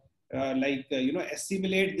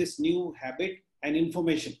assimilate this new habit and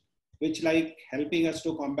information, which helping us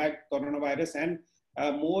to combat coronavirus, and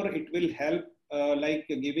more it will help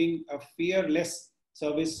giving a fearless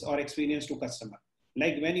service or experience to customer.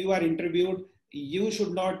 Like when you are interviewed, you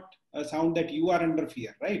should not sound that you are under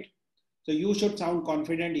fear, right? So you should sound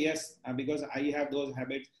confident, yes, because I have those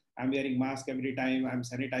habits. I'm wearing mask every time, I'm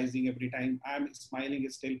sanitizing every time, I'm smiling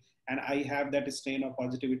still, and I have that strain of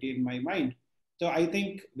positivity in my mind. So I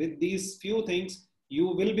think with these few things, you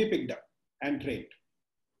will be picked up and trained.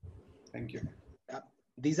 Thank you.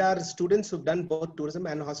 These are students who've done both tourism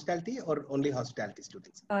and hospitality, or only hospitality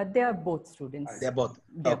students? They are both students. They're both.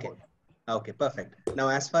 Okay, perfect. Now,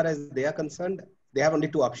 as far as they are concerned, they have only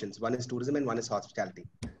two options. One is tourism and one is hospitality.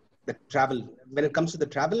 The travel, when it comes to the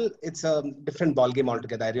travel, it's a different ballgame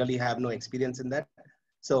altogether. I really have no experience in that.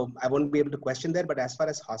 So I won't be able to question there. But as far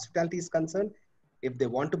as hospitality is concerned, if they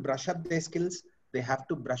want to brush up their skills, They have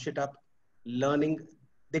to brush it up, learning.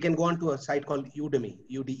 They can go on to a site called Udemy,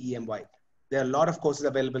 UDEMY. There are a lot of courses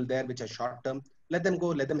available there, which are short term. Let them go,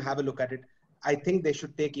 let them have a look at it. I think they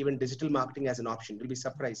should take even digital marketing as an option. You'll be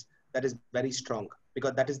surprised. That is very strong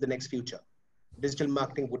because that is the next future. Digital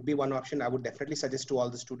marketing would be one option. I would definitely suggest to all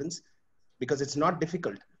the students because it's not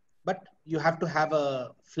difficult, but you have to have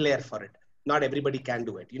a flair for it. Not everybody can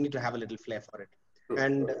do it. You need to have a little flair for it.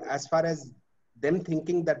 And as far as them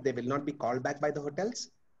thinking that they will not be called back by the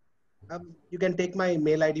hotels, you can take my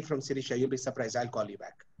mail ID from Sirisha. You'll be surprised. I'll call you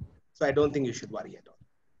back. So I don't think you should worry at all.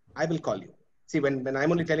 I will call you. See, when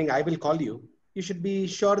I'm only telling I will call you, you should be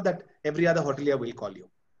sure that every other hotelier will call you.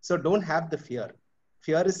 So don't have the fear.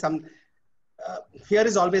 Fear is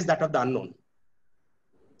always that of the unknown.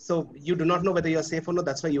 So you do not know whether you're safe or not.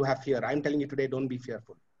 That's why you have fear. I'm telling you today, don't be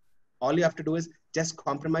fearful. All you have to do is just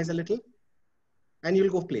compromise a little and you'll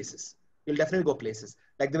go places. You'll definitely go places.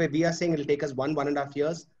 Like the way we are saying, it'll take us 1.5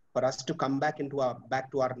 years for us to come back back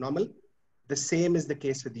to our normal. The same is the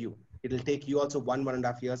case with you. It'll take you also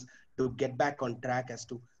 1.5 years to get back on track as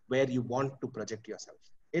to where you want to project yourself.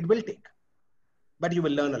 It will take, but you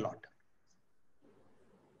will learn a lot.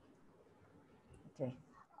 Okay.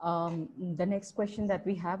 The next question that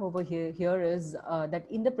we have over here is that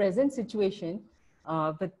in the present situation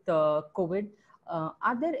with COVID,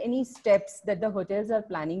 are there any steps that the hotels are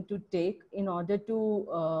planning to take in order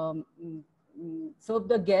to serve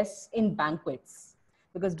the guests in banquets?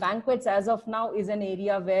 Because banquets as of now is an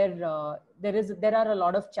area where there are a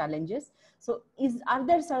lot of challenges. So are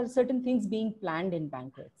there certain things being planned in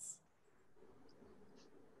banquets?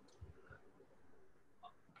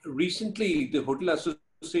 Recently, the Hotel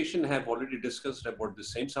Association have already discussed about the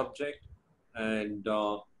same subject, and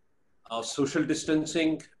social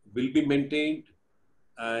distancing will be maintained.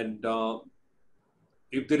 And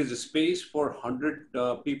if there is a space for 100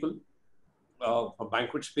 people, a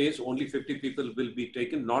banquet space, only 50 people will be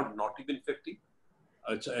taken, not even 50.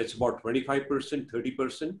 It's about 25%,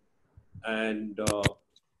 30%. And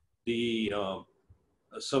the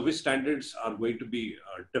service standards are going to be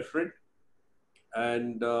different.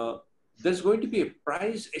 And there's going to be a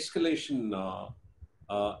price escalation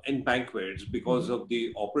in banquets because of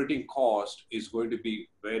the operating cost is going to be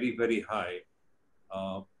very, very high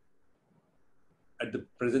at the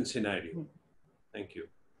present scenario. Thank you.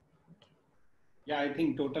 Yeah, I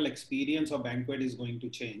think total experience of banquet is going to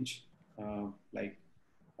change. Then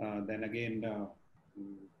again,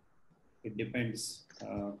 it depends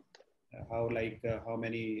how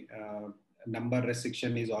many number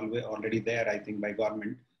restriction is already there, I think, by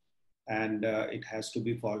government, and it has to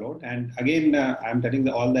be followed. And again, I'm telling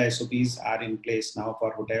all the SOPs are in place now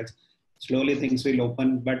for hotels. Slowly things will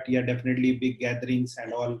open, but yeah, definitely big gatherings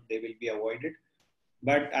and all, they will be avoided.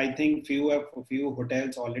 But I think few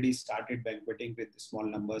hotels already started banqueting with small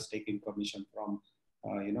numbers, taking permission from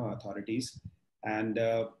authorities, and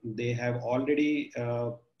they have already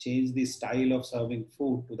changed the style of serving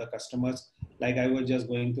food to the customers. Like I was just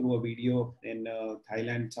going through a video in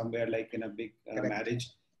Thailand somewhere, like in a big marriage.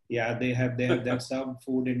 Yeah, they have served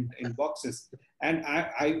food in boxes. And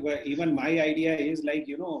even my idea is like,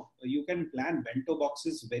 you can plan bento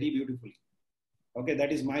boxes very beautifully. Okay,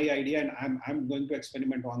 that is my idea, and I'm going to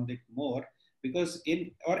experiment on it more, because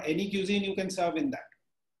any cuisine you can serve in that.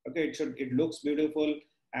 Okay, it looks beautiful,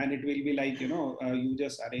 and it will be like, you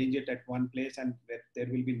just arrange it at one place and there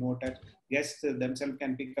will be no touch. Guests themselves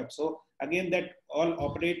can pick up. So again, that all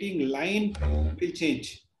operating line will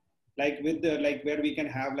change. Like with where we can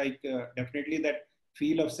have definitely that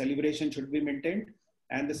feel of celebration should be maintained,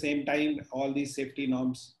 and the same time all these safety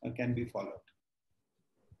norms can be followed.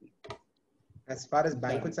 As far as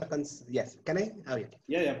banquets are concerned, yes. Can I? Oh, yeah.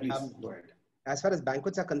 Yeah, please go ahead. As far as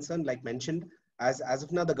banquets are concerned, like mentioned, as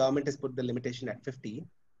of now, the government has put the limitation at 50.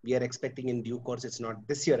 We are expecting in due course, it's not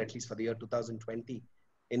this year, at least for the year 2020.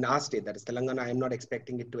 In our state, that is Telangana, I am not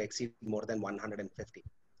expecting it to exceed more than 150.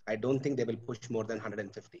 I don't think they will push more than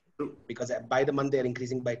 150 because by the month they're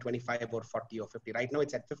increasing by 25 or 40 or 50. Right now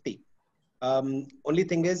it's at 50. Only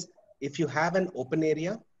thing is, if you have an open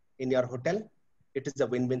area in your hotel, it is a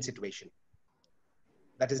win-win situation.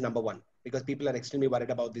 That is number one, because people are extremely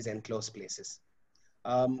worried about these enclosed places.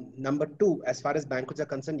 Number two, as far as banquets are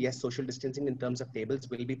concerned, yes, social distancing in terms of tables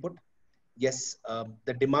will be put. Yes,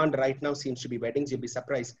 the demand right now seems to be weddings. You'll be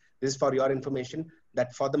surprised. This is for your information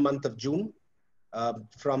that for the month of June,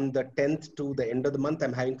 from the 10th to the end of the month,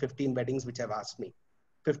 I'm having 15 weddings which have asked me,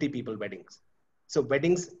 50 people weddings. So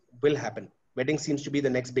weddings will happen. Wedding seems to be the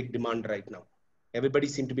next big demand right now. Everybody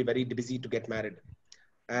seems to be very busy to get married.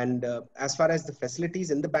 And as far as the facilities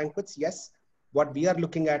in the banquets, yes, what we are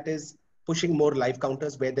looking at is pushing more live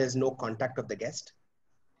counters where there's no contact of the guest.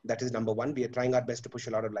 That is number one. We are trying our best to push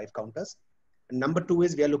a lot of live counters. And number two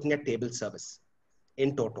is we are looking at table service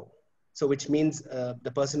in toto. So which means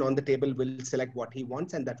the person on the table will select what he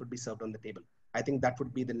wants and that would be served on the table. I think that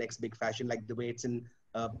would be the next big fashion, like the way it's in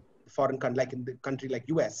foreign country, like in the country like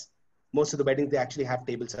US. Most of the weddings, they actually have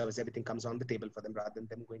table service. Everything comes on the table for them rather than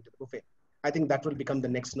them going to the buffet. I think that will become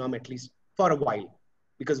the next norm, at least for a while.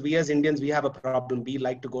 Because we as Indians, we have a problem. We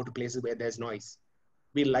like to go to places where there's noise.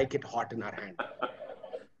 We like it hot in our hand.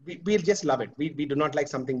 We just love it. We do not like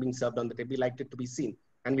something being served on the table. We like it to be seen.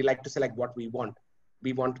 And we like to select what we want.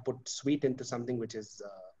 We want to put sweet into something which is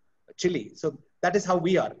chili. So that is how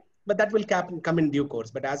we are. But that will come in due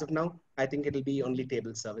course. But as of now, I think it'll be only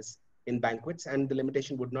table service in banquets. And the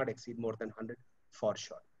limitation would not exceed more than 100 for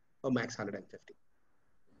sure. Or max 150.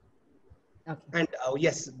 Okay. And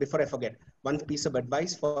yes, before I forget, one piece of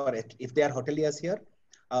advice for it. If they are hoteliers here,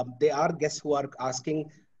 they are guests who are asking,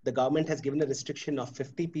 the government has given a restriction of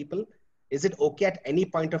 50 people. Is it okay at any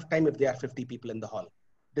point of time if there are 50 people in the hall?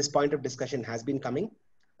 This point of discussion has been coming.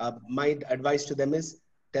 My advice to them is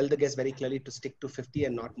tell the guests very clearly to stick to 50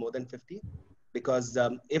 and not more than 50. Because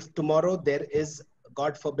if tomorrow there is,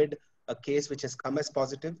 God forbid, a case which has come as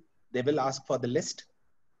positive, they will ask for the list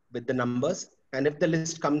with the numbers. And if the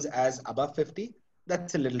list comes as above 50,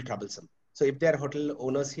 that's a little troublesome. So if there are hotel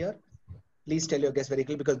owners here, please tell your guests very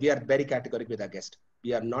clearly because we are very categorical with our guests.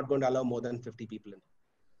 We are not going to allow more than 50 people in.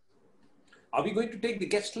 Are we going to take the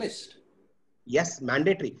guest list? Yes,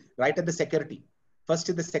 mandatory, right at the security. First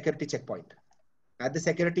is the security checkpoint. At the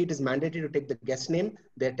security, it is mandatory to take the guest name,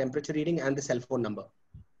 their temperature reading, and the cell phone number.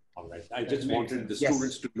 All right. I just wanted the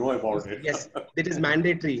students to know about it. Yes, it is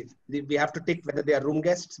mandatory. We have to tick whether they are room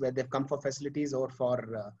guests, whether they've come for facilities or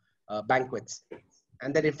for banquets.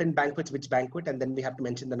 And then if in banquets, which banquet, and then we have to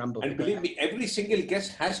mention the number. And believe me, every single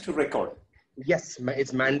guest has to record. Yes,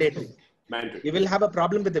 it's mandatory. Mandatory. We will have a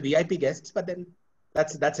problem with the VIP guests, but then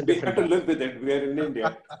that's a different. We have to live with it. We are in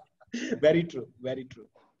India. Very true. Very true.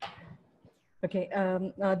 Okay.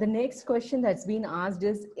 The next question that's been asked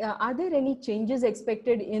is, are there any changes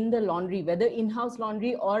expected in the laundry, whether in-house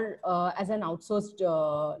laundry or as an outsourced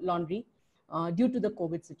laundry due to the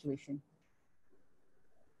COVID situation?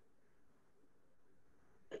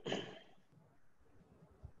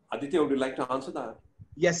 Aditya, would you like to answer that?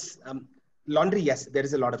 Yes. Laundry, yes, there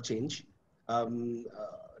is a lot of change.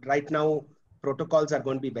 Right now, protocols are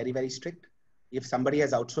going to be very, very strict. If somebody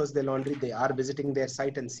has outsourced their laundry, they are visiting their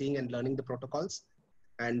site and seeing and learning the protocols.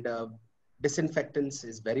 And disinfectants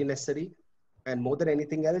is very necessary. And more than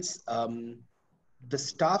anything else, the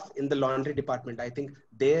staff in the laundry department, I think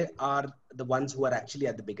they are the ones who are actually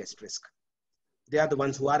at the biggest risk. They are the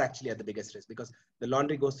ones who are actually at the biggest risk because the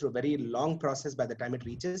laundry goes through a very long process by the time it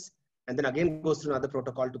reaches. And then again goes through another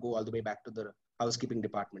protocol to go all the way back to the housekeeping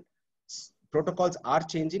department. Protocols are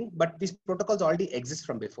changing, but these protocols already exist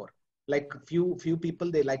from before. Like few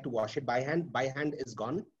people, they like to wash it by hand. By hand is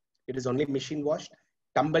gone. It is only machine washed.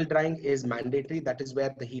 Tumble drying is mandatory. That is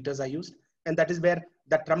where the heaters are used. And that is where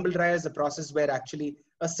that tumble dryer is a process where actually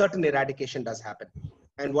a certain eradication does happen.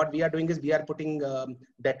 And what we are doing is we are putting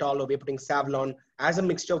Dettol or we're putting Savlon as a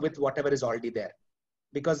mixture with whatever is already there.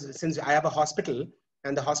 Because since I have a hospital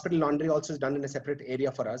and the hospital laundry also is done in a separate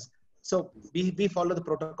area for us. So we follow the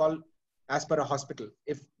protocol as per a hospital.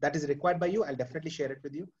 If that is required by you, I'll definitely share it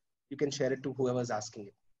with you. You can share it to whoever is asking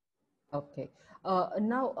it. Okay.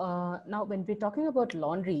 Now when we're talking about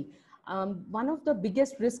laundry, one of the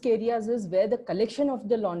biggest risk areas is where the collection of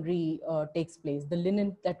the laundry takes place, the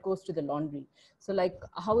linen that goes to the laundry. So like,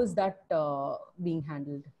 how is that being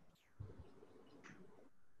handled?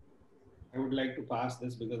 I would like to pass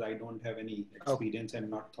this because I don't have any experience and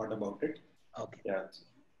not thought about it. Okay.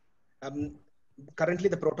 Yeah. Currently,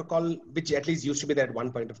 the protocol, which at least used to be there at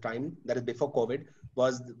one point of time, that is before COVID,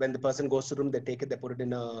 was when the person goes to the room, they take it, they put it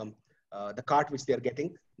in the cart which they are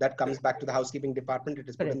getting. That comes back to the housekeeping department. It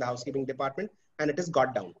is put in the housekeeping department and it is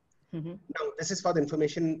got down. Mm-hmm. Now, this is for the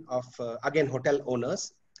information of, again, hotel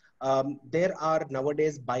owners. There are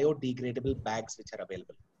nowadays biodegradable bags which are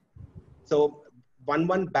available. So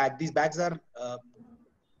one bag, these bags are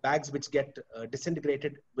bags which get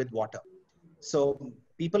disintegrated with water. So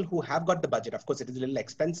people who have got the budget, of course, it is a little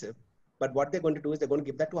expensive, but what they're going to do is they're going to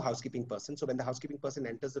give that to a housekeeping person. So when the housekeeping person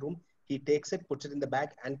enters the room, he takes it, puts it in the bag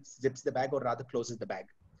and zips the bag or rather closes the bag.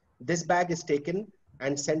 This bag is taken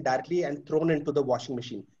and sent directly and thrown into the washing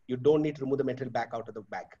machine. You don't need to remove the material back out of the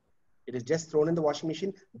bag. It is just thrown in the washing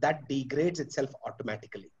machine that degrades itself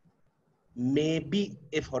automatically. Maybe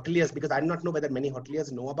if hoteliers, because I do not know whether many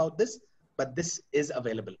hoteliers know about this, but this is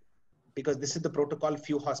available. because this is the protocol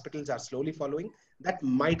few hospitals are slowly following, that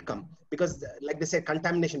might come. Because like they say,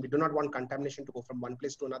 contamination, we do not want contamination to go from one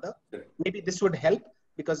place to another. Maybe this would help,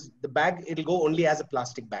 because the bag, it'll go only as a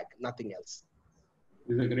plastic bag, nothing else.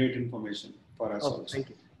 This is a great information for us also. Thank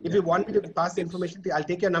you. If you want me to pass the information, I'll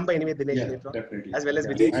take your number anyway, Dinesh, definitely. As well as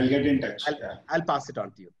Vijay. I'll get in touch. I'll pass it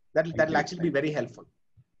on to you. That'll actually be very helpful.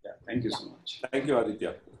 Yeah, thank you so much. Thank you,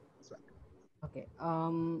 Aditya. Okay. I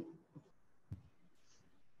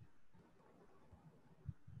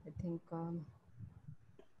think,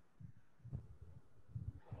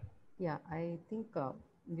 yeah, I think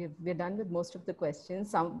we're done with most of the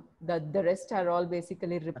questions. The rest are all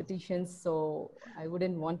basically repetitions, so I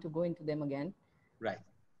wouldn't want to go into them again. Right.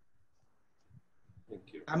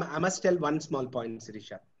 Thank you. I must tell one small point,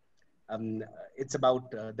 Sirisha. It's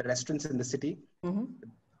about the restaurants in the city.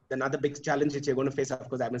 Another big challenge which you're going to face, of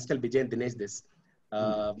course, I must tell Vijay and Dinesh this.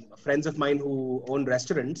 Friends of mine who own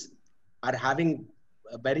restaurants are having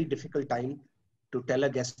a very difficult time to tell a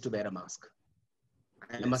guest to wear a mask.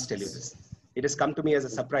 I must tell you this. It has come to me as a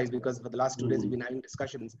surprise, because for the last 2 days we've been having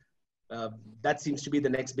discussions. That seems to be the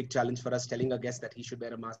next big challenge for us, telling a guest that he should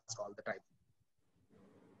wear a mask all the time.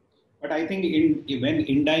 But I think when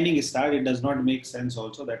in-dining starts, it does not make sense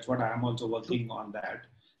also. That's what I am also working on that.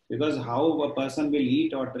 Because how a person will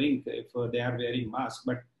eat or drink if they are wearing mask.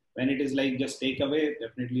 But when it is like just take away,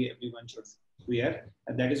 definitely everyone should wear.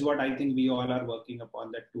 And that is what I think we all are working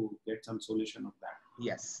upon, that to get some solution of that.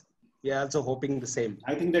 Yes. We are also hoping the same.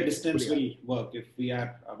 I think the distance will work if we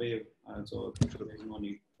are away. So there is no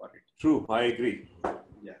need for it. True, I agree.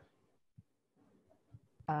 Yeah.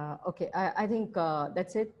 Okay, I think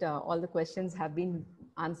that's it. All the questions have been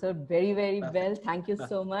answered very, very well. Thank you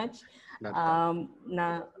so much.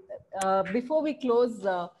 Now, before we close,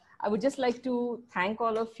 I would just like to thank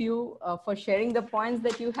all of you for sharing the points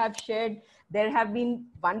that you have shared. There have been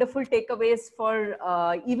wonderful takeaways for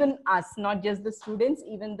even us, not just the students,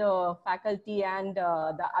 even the faculty and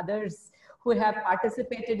the others who have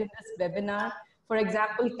participated in this webinar. For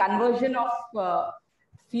example, conversion of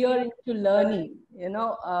fear into learning. You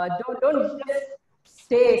know, don't just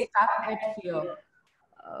stay stuck at fear.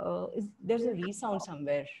 There's a resound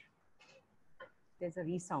somewhere. There's a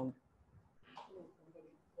resound.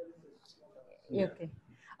 Yeah. Okay.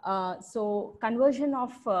 So conversion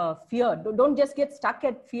of fear. Don't just get stuck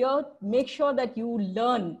at fear. Make sure that you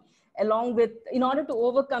learn along with, in order to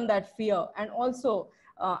overcome that fear, and also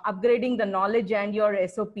upgrading the knowledge and your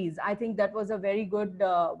SOPs. I think that was a very good,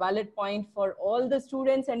 valid point for all the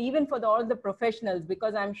students and even for all the professionals,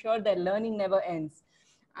 because I'm sure their learning never ends.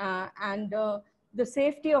 The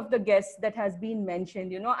safety of the guests that has been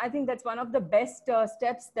mentioned, you know, I think that's one of the best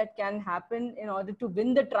steps that can happen in order to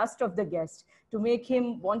win the trust of the guest, to make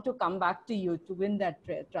him want to come back to you, to win that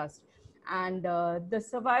trust. And the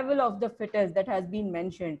survival of the fittest that has been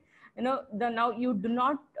mentioned, you know, now you do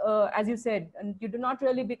not, as you said, you do not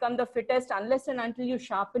really become the fittest unless and until you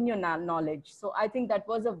sharpen your knowledge. So I think that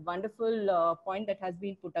was a wonderful point that has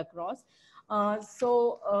been put across.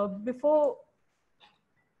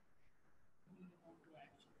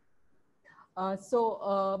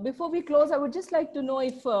 Before we close, I would just like to know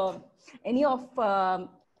if any of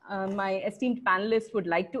my esteemed panelists would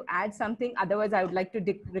like to add something. Otherwise, I would like to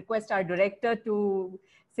request our director to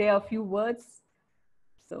say a few words.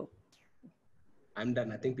 So, I'm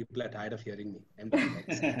done. I think people are tired of hearing me. I'm done.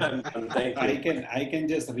 I can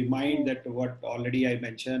just remind that what already I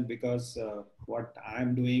mentioned, because what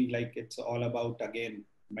I'm doing, like, it's all about, again,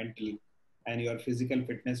 mental, and your physical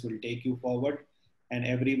fitness will take you forward. And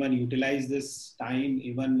everyone utilize this time,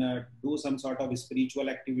 even do some sort of spiritual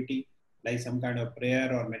activity, like some kind of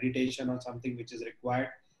prayer or meditation or something which is required.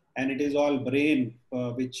 And it is all brain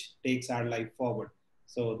which takes our life forward.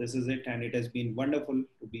 So this is it. And it has been wonderful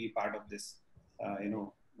to be part of this,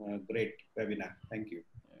 great webinar. Thank you.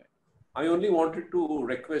 I only wanted to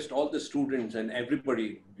request all the students and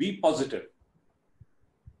everybody, be positive.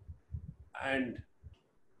 And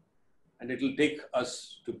it will take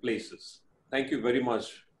us to places. Thank you very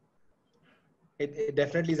much. It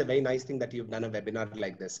definitely is a very nice thing that you've done a webinar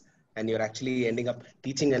like this, and you're actually ending up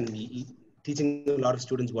teaching a lot of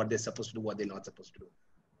students what they're supposed to do, what they're not supposed to do.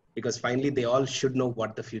 Because finally, they all should know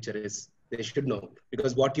what the future is. They should know,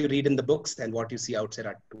 because what you read in the books and what you see outside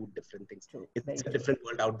are two different things. It's a different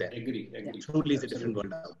world out there. Agree. Truly is a different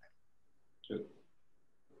world out there. True.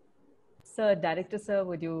 Sir, Director, sir,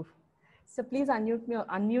 would you? So please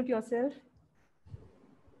unmute yourself.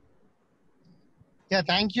 Yeah,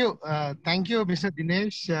 thank you. Thank you, Mr.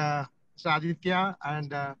 Dinesh, Mr. Aditya, and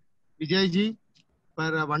Vijay ji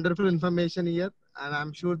for wonderful information here. And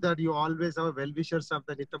I'm sure that you always have well-wishers of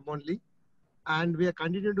the NITHM only. and we are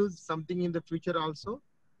continuing to do something in the future also.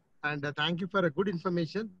 And thank you for a good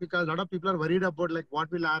information, because a lot of people are worried about like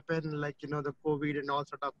what will happen, like, you know, the COVID and all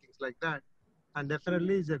sort of things like that. And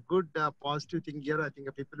definitely it's a good positive thing here. I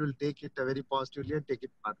think people will take it very positively and take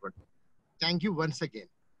it forward. Thank you once again.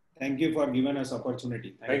 Thank you for giving us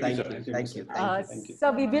opportunity. Thank you, sir. Thank you.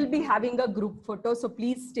 So we will be having a group photo. So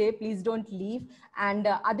please stay, please don't leave. And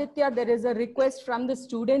Aditya, there is a request from the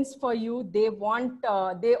students for you. They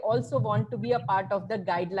also want to be a part of the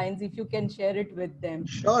guidelines. If you can share it with them.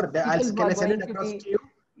 Sure. Can I send it across to you?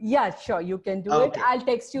 Yeah, sure. You can do it. I'll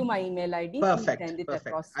text you my email ID. Perfect.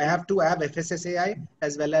 I have to have FSSAI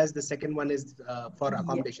as well as the second one is for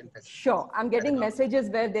accommodation. Yeah. Sure. I'm getting messages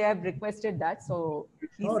where they have requested that. So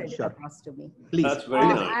please send it across to me. Please. That's very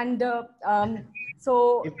nice. And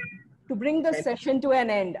so to bring the session to an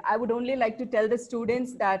end, I would only like to tell the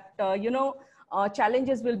students that,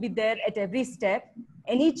 challenges will be there at every step.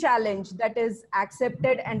 Any challenge that is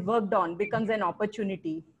accepted and worked on becomes an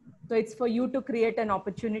opportunity. So it's for you to create an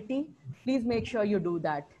opportunity. Please make sure you do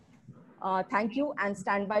that. Thank you, and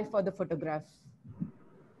stand by for the photograph.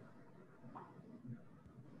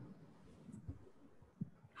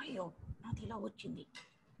 Ayo, natila vachindi.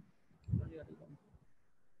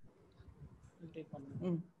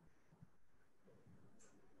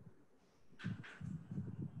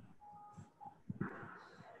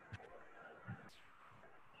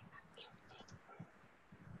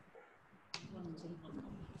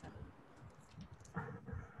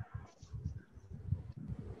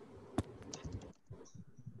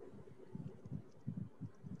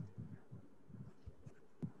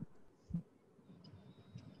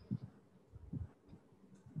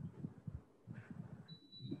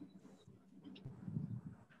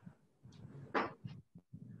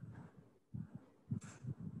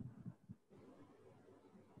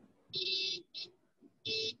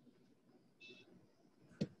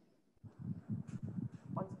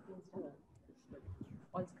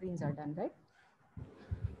 All screens are done, right?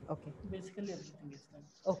 Okay. Basically, everything is done.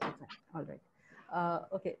 Okay, fine. All right.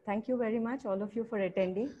 Okay. Thank you very much, all of you, for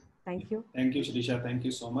attending. Thank you. Thank you, Sirisha. Thank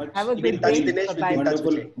you so much. Have a good day.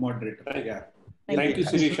 Wonderful moderator. Thank you,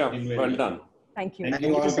 Sirisha. Well done. Thank you. Thank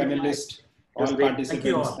you, all panelists, all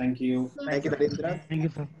participants. Thank you. Thank you, Narendra. Thank you,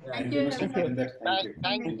 sir. Thank you, Mr. Narendra.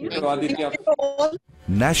 Thank you. Thank you, Aditya.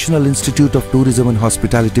 National Institute of Tourism and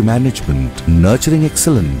Hospitality Management, nurturing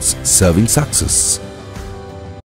excellence, serving success.